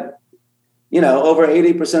isn't what over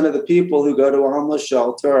 80% of the people who go to a homeless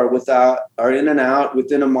shelter are in and out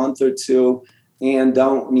within a month or two and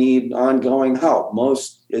don't need ongoing help.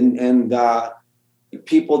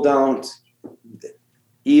 People don't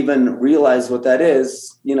even realize what that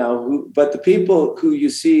is, but the people who you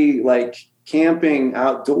see like camping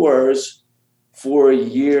outdoors for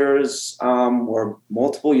years or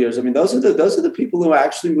multiple years, those are the people who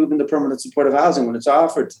actually move into permanent supportive housing when it's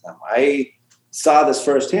offered to them. I saw this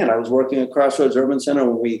firsthand. I was working at Crossroads Urban Center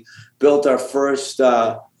when we built our first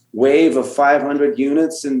wave of 500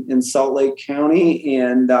 units in Salt Lake County.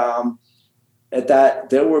 And at that,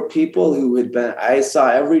 there were people who I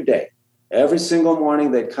saw every day, every single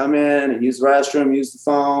morning, they'd come in and use the restroom, use the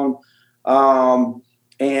phone.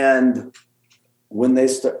 And when they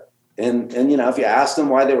start, and if you ask them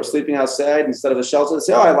why they were sleeping outside instead of a shelter, they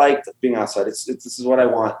say, "Oh, I like being outside. This is what I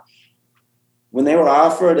want." When they were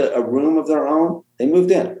offered a room of their own, they moved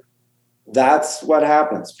in. That's what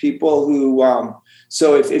happens. People who,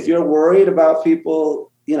 so if you're worried about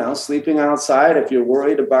people, sleeping outside, if you're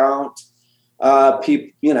worried about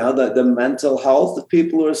people, the mental health of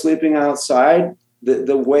people who are sleeping outside,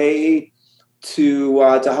 the way to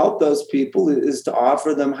help those people is to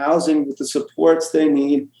offer them housing with the supports they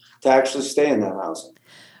need to actually stay in that housing.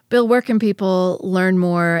 Bill, where can people learn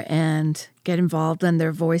more and get involved, lend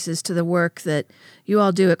their voices to the work that you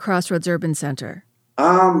all do at Crossroads Urban Center?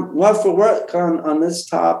 Well, for work on this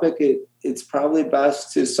topic, it's probably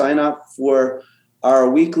best to sign up for our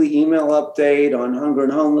weekly email update on hunger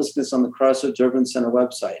and homelessness on the Crossroads Urban Center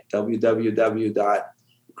website,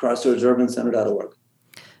 www.crossroadsurbancenter.org.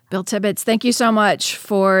 Bill Tibbetts, thank you so much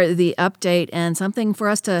for the update and something for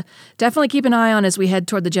us to definitely keep an eye on as we head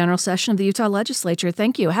toward the general session of the Utah Legislature.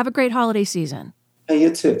 Thank you. Have a great holiday season. Hey,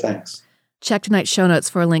 you too. Thanks. Check tonight's show notes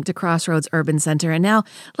for a link to Crossroads Urban Center. And now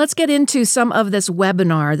let's get into some of this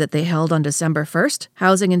webinar that they held on December 1st.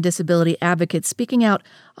 Housing and disability advocates speaking out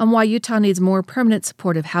on why Utah needs more permanent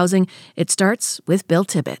supportive housing. It starts with Bill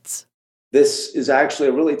Tibbetts. This is actually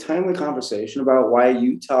a really timely conversation about why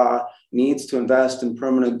Utah needs to invest in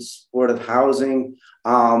permanent supportive housing.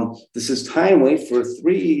 This is timely for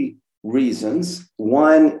three reasons.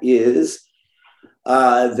 One is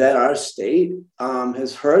that our state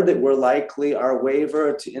has heard that we're likely, our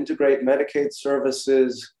waiver to integrate Medicaid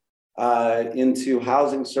services into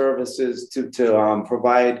housing services to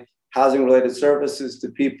provide housing related services to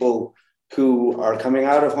people who are coming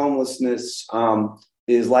out of homelessness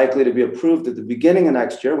is likely to be approved at the beginning of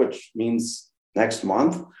next year, which means next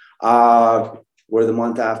month or the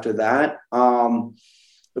month after that.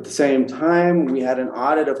 At the same time, we had an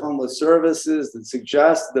audit of homeless services that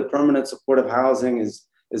suggests that permanent supportive housing is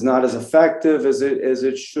not as effective as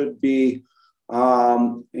it should be.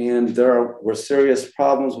 And there were serious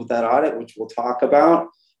problems with that audit, which we'll talk about.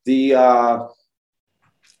 The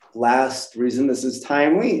last reason this is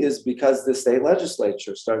timely is because the state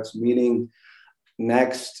legislature starts meeting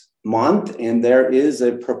next month, and there is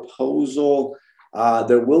a proposal.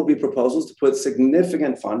 There will be proposals to put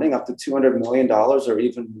significant funding, up to $200 million or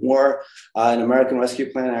even more, in American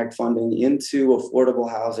Rescue Plan Act funding into affordable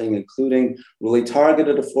housing, including really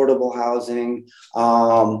targeted affordable housing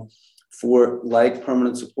for like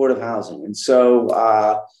permanent supportive housing. And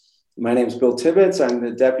so my name is Bill Tibbetts. I'm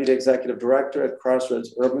the Deputy Executive Director at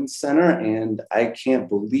Crossroads Urban Center, and I can't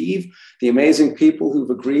believe the amazing people who've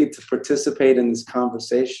agreed to participate in this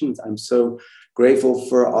conversation. I'm so grateful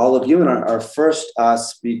for all of you. And our first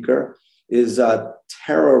speaker is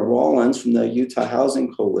Tara Rollins from the Utah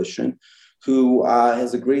Housing Coalition, who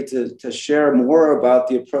has agreed to share more about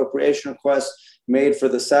the appropriation request made for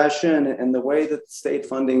the session and the way that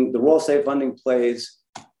the role state funding plays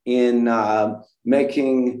in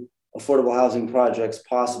making affordable housing projects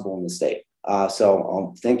possible in the state.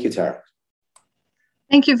 So thank you, Tara.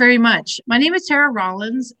 Thank you very much. My name is Tara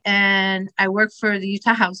Rollins, and I work for the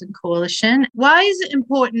Utah Housing Coalition. Why is it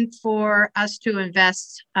important for us to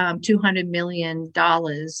invest $200 million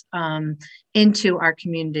into our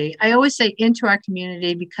community? I always say into our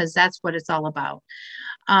community because that's what it's all about.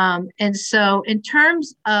 And so in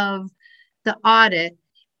terms of the audit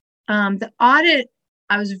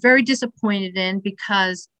I was very disappointed in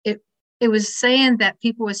because it was saying that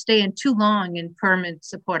people were staying too long in permanent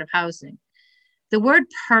supportive housing. The word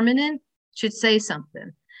permanent should say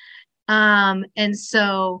something. And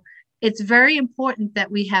so it's very important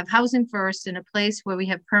that we have housing first in a place where we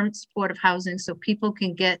have permanent supportive housing so people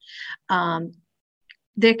can get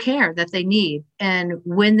their care that they need and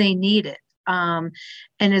when they need it. And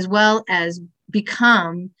as well as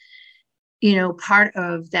become, part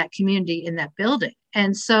of that community in that building.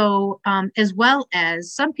 And so as well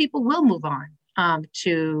as some people will move on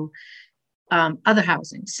to other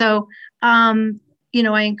housing. So, I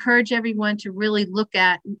encourage everyone to really look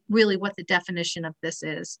at really what the definition of this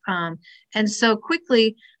is. And so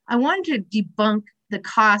quickly, I wanted to debunk the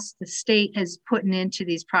cost the state has put into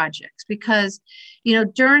these projects because,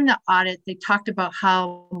 during the audit, they talked about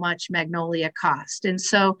how much Magnolia cost. And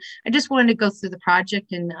so I just wanted to go through the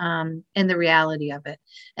project and the reality of it.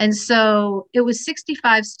 And so it was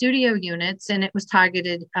 65 studio units and it was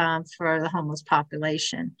targeted for the homeless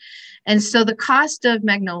population. And so the cost of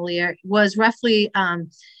Magnolia was roughly,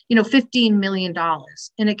 $15 million.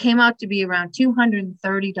 And it came out to be around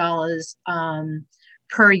 $230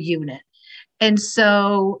 per unit. And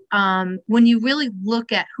so when you really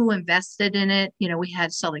look at who invested in it, we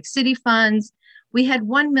had Salt Lake City funds. We had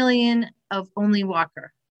 $1 million of Only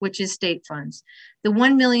Walker, which is state funds. The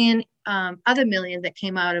 $1 million, other million that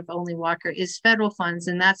came out of Only Walker is federal funds,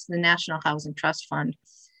 and that's the National Housing Trust Fund.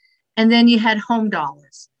 And then you had home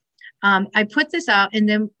dollars. I put this out, and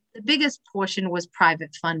then the biggest portion was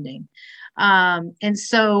private funding. And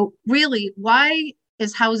so really, why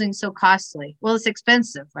is housing so costly? Well, it's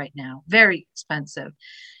expensive right now, very expensive.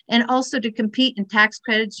 And also to compete in tax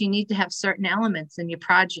credits, you need to have certain elements in your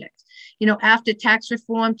project. After tax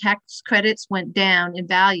reform, tax credits went down in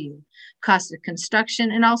value, cost of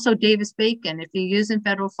construction, and also Davis-Bacon. If you're using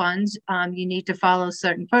federal funds, you need to follow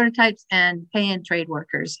certain prototypes, and paying trade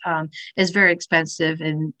workers is very expensive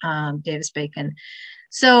in Davis-Bacon.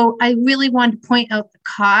 So I really wanted to point out the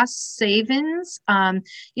cost savings.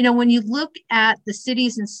 When you look at the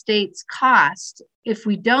cities and states' cost, if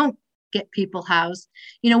we don't get people housed,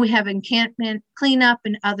 we have encampment, cleanup,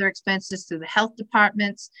 and other expenses through the health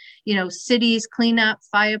departments, cities, cleanup,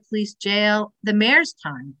 fire, police, jail, the mayor's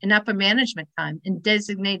time and upper management time, and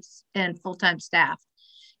designates and full-time staff.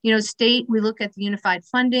 State, we look at the unified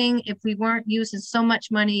funding. If we weren't using so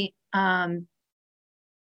much money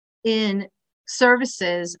in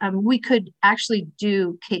services, we could actually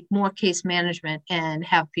do more case management and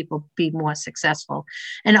have people be more successful.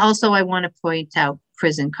 And also I want to point out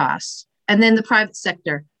prison costs. And then the private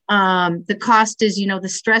sector, the cost is, the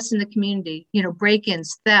stress in the community,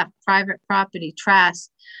 break-ins, theft, private property, trash,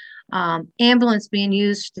 ambulance being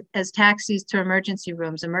used as taxis to emergency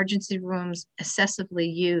rooms excessively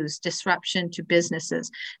used, disruption to businesses.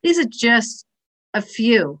 These are just a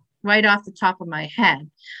few right off the top of my head.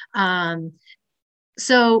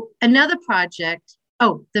 So another project,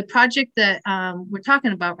 the project that we're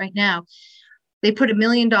talking about right now, they put $1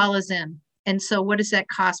 million in. And so what does that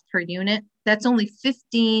cost per unit? That's only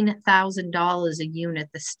 $15,000 a unit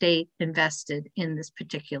the state invested in this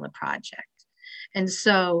particular project. And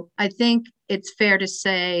so I think it's fair to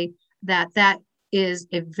say that that is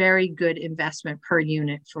a very good investment per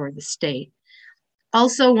unit for the state.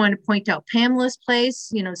 Also want to point out Pamela's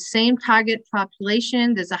Place, same target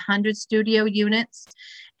population. There's 100 studio units.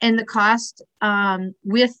 And the cost,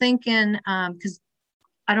 we're thinking, because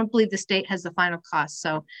I don't believe the state has the final cost.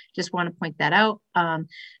 So just want to point that out,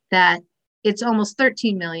 that it's almost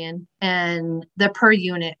 13 million and the per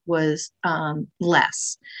unit was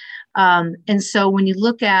less. And so when you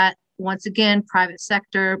look at, once again, private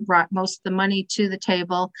sector brought most of the money to the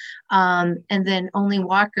table. And then only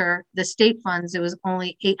Walker, the state funds, it was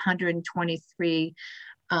only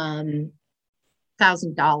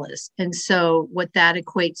 $823,000. And so what that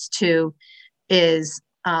equates to is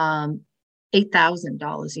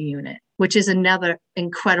 $8,000 a unit, which is another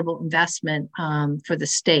incredible investment for the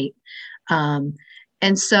state. And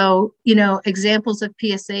so, examples of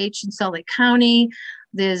PSH in Salt Lake County,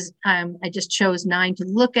 there's, I just chose 9 to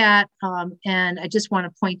look at. And I just want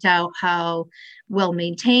to point out how well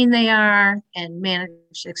maintained they are and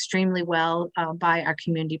managed extremely well by our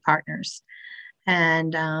community partners.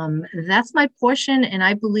 And that's my portion. And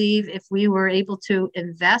I believe if we were able to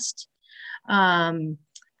invest,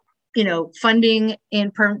 funding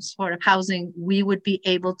in permanent supportive housing, we would be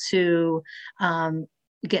able to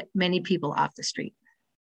get many people off the street.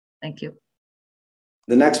 Thank you.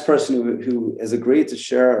 The next person who has agreed to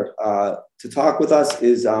share, to talk with us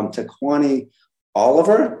is Taquani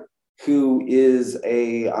Oliver, who is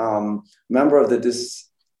a member of the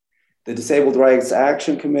Disabled Rights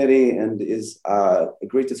Action Committee and is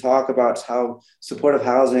agreed to talk about how supportive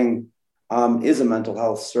housing is a mental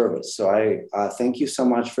health service. So I thank you so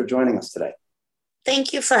much for joining us today.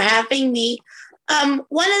 Thank you for having me.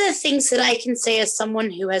 One of the things that I can say as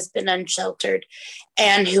someone who has been unsheltered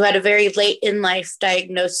and who had a very late in life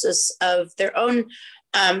diagnosis of their own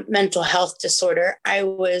mental health disorder, I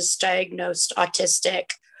was diagnosed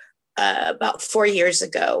autistic about 4 years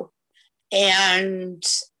ago. And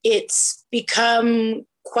it's become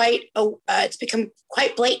quite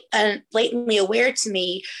blatantly aware to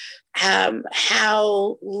me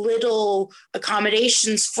how little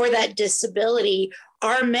accommodations for that disability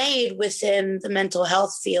are made within the mental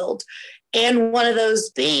health field. And one of those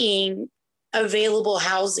being available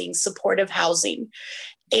housing, supportive housing.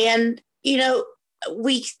 And,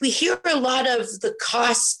 we hear a lot of the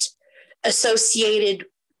cost associated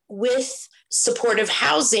with supportive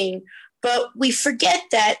housing, but we forget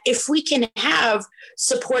that if we can have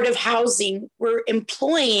supportive housing, we're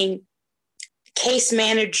employing case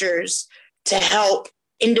managers to help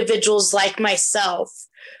individuals like myself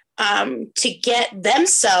to get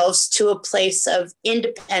themselves to a place of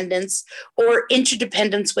independence or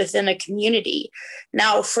interdependence within a community.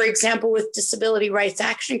 Now, for example, with Disability Rights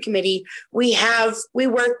Action Committee, we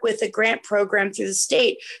work with a grant program through the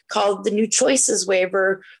state called the New Choices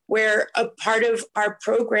Waiver, where a part of our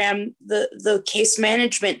program, the case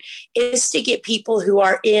management, is to get people who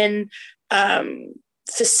are in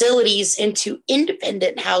facilities into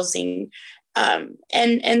independent housing. But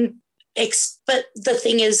the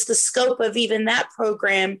thing is, the scope of even that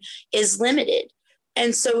program is limited.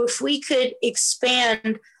 And so if we could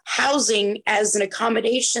expand housing as an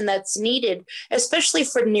accommodation that's needed, especially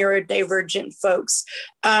for neurodivergent folks,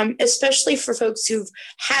 especially for folks who've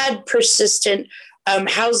had persistent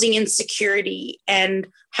housing insecurity and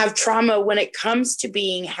have trauma when it comes to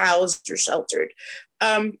being housed or sheltered,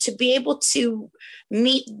 to be able to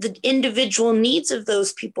meet the individual needs of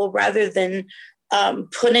those people rather than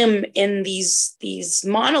put them in these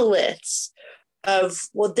monoliths of,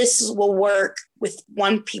 well, this will work with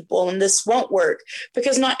one people and this won't work,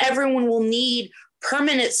 because not everyone will need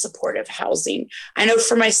permanent supportive housing. I know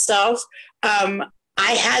for myself, I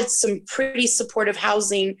had some pretty supportive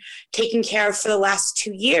housing taken care of for the last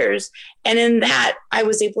 2 years. And in that, I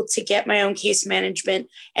was able to get my own case management.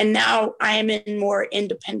 And now I am in more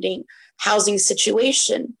independent housing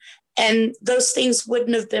situation. And those things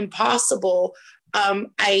wouldn't have been possible.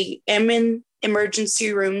 I am in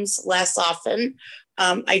emergency rooms less often.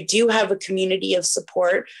 I do have a community of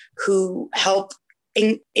support who help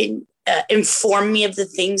inform me of the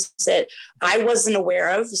things that I wasn't aware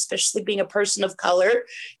of, especially being a person of color.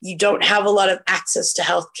 You don't have a lot of access to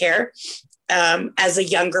healthcare as a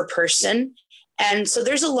younger person. And so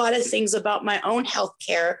there's a lot of things about my own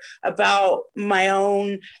healthcare, about my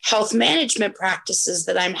own health management practices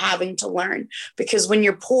that I'm having to learn. Because when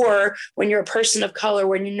you're poor, when you're a person of color,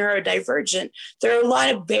 when you're neurodivergent, there are a lot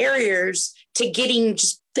of barriers to getting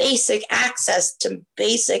just basic access to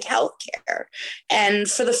basic healthcare. And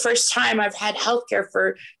for the first time, I've had healthcare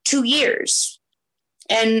for 2 years.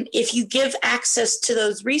 And if you give access to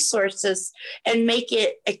those resources and make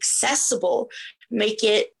it accessible, make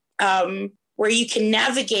it where you can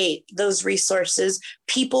navigate those resources,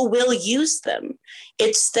 people will use them.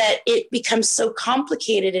 It's that it becomes so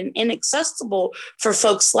complicated and inaccessible for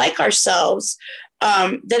folks like ourselves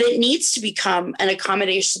that it needs to become an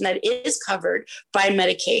accommodation that is covered by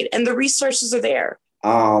Medicaid, and the resources are there.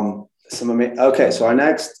 Okay, so our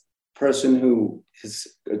next person who has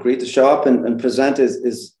agreed to show up and present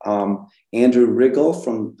is Andrew Riggle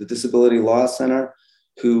from the Disability Law Center,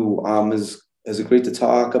 who has agreed to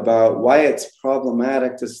talk about why it's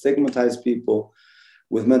problematic to stigmatize people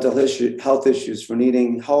with mental health issues for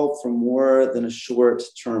needing help for more than a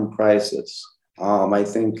short-term crisis. I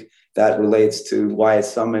think that relates to why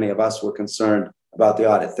so many of us were concerned about the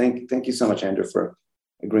audit. Thank you so much, Andrew, for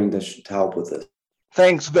agreeing to help with this.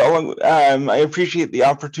 Thanks, Bill. I appreciate the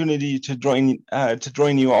opportunity to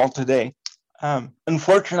join you all today.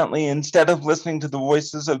 Unfortunately, instead of listening to the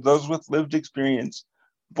voices of those with lived experience,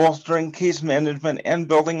 bolstering case management, and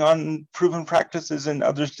building on proven practices in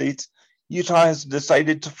other states, Utah has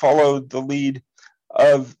decided to follow the lead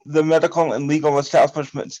of the medical and legal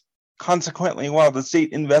establishments. Consequently, while the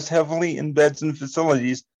state invests heavily in beds and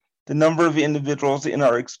facilities, the number of individuals in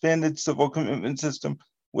our expanded civil commitment system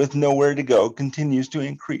with nowhere to go continues to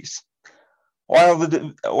increase. While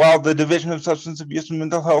the Division of Substance Abuse and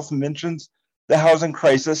Mental Health mentions the housing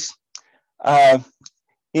crisis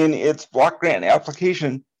in its block grant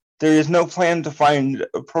application, there is no plan to find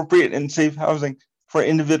appropriate and safe housing for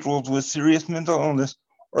individuals with serious mental illness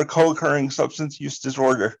or co-occurring substance use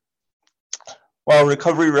disorder. While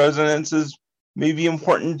recovery residences may be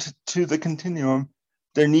important to the continuum,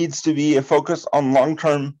 there needs to be a focus on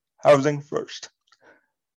long-term housing first.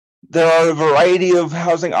 There are a variety of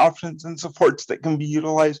housing options and supports that can be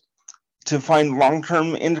utilized to find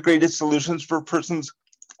long-term integrated solutions for persons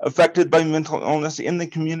affected by mental illness in the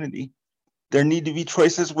community. There need to be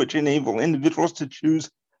choices which enable individuals to choose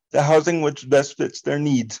the housing which best fits their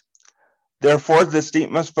needs. Therefore, the state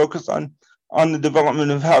must focus on the development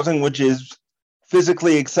of housing which is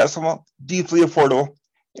physically accessible, deeply affordable,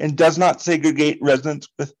 and does not segregate residents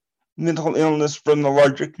with mental illness from the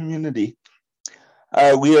larger community.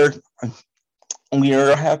 We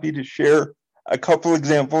are happy to share a couple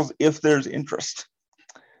examples if there's interest.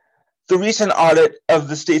 The recent audit of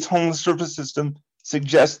the state's homeless service system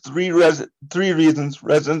suggests three reasons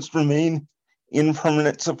residents remain in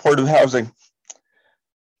permanent supportive housing.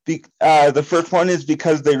 The first one is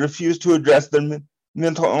because they refuse to address their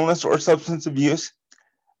mental illness or substance abuse.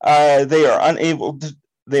 They are unable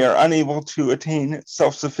to attain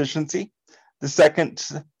self-sufficiency. The second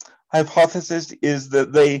hypothesis is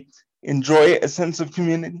that they enjoy a sense of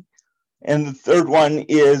community. And the third one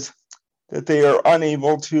is that they are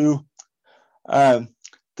unable to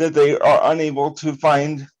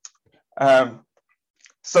find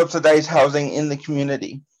subsidized housing in the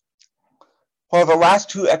community. While the last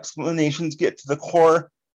two explanations get to the core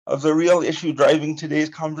of the real issue driving today's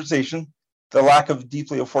conversation, the lack of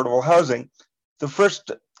deeply affordable housing, the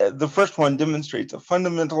first one demonstrates a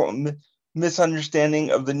fundamental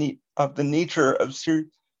misunderstanding of the nature of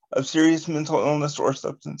serious mental illness or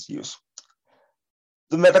substance use.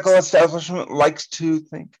 The medical establishment likes to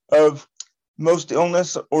think of most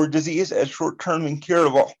illness or disease as short-term and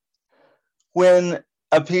curable. When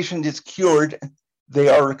a patient is cured, they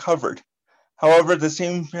are recovered. However, the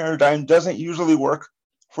same paradigm doesn't usually work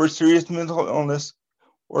for serious mental illness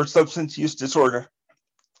or substance use disorder.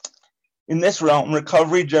 In this realm,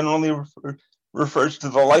 recovery generally refers to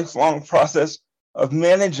the lifelong process of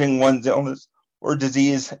managing one's illness or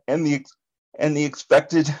disease and the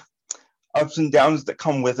expected ups and downs that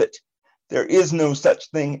come with it. There is no such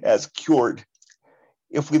thing as cured.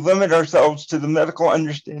 If we limit ourselves to the medical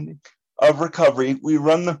understanding of recovery, we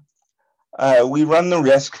run the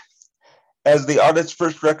risk, as the audit's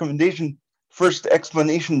first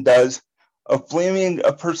explanation does, of blaming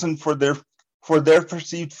a person for their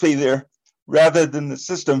perceived failure rather than the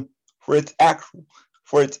system for its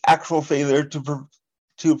actual failure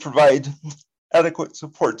to provide adequate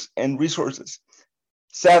supports and resources.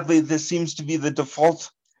 Sadly, this seems to be the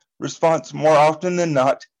default response more often than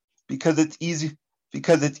not, because it's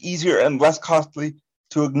easier and less costly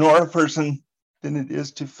to ignore a person than it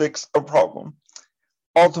is to fix a problem.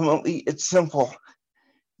 Ultimately, it's simple.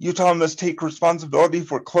 Utah must take responsibility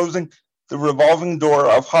for closing the revolving door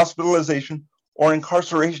of hospitalization or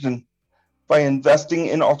incarceration by investing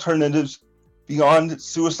in alternatives beyond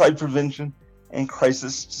suicide prevention and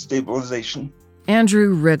crisis stabilization.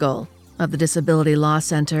 Andrew Riggle of the Disability Law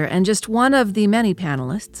Center, and just one of the many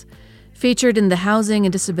panelists, featured in the Housing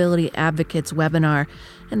and Disability Advocates webinar,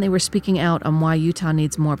 and they were speaking out on why Utah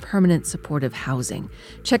needs more permanent supportive housing.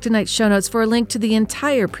 Check tonight's show notes for a link to the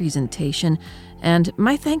entire presentation. And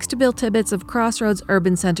my thanks to Bill Tibbetts of Crossroads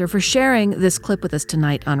Urban Center for sharing this clip with us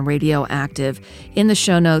tonight on Radioactive. In the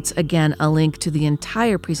show notes, again, a link to the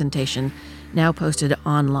entire presentation, now posted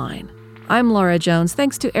online. I'm Laura Jones.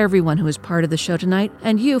 Thanks to everyone who is part of the show tonight,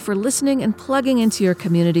 and you for listening and plugging into your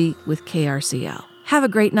community with KRCL. Have a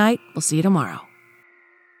great night. We'll see you tomorrow.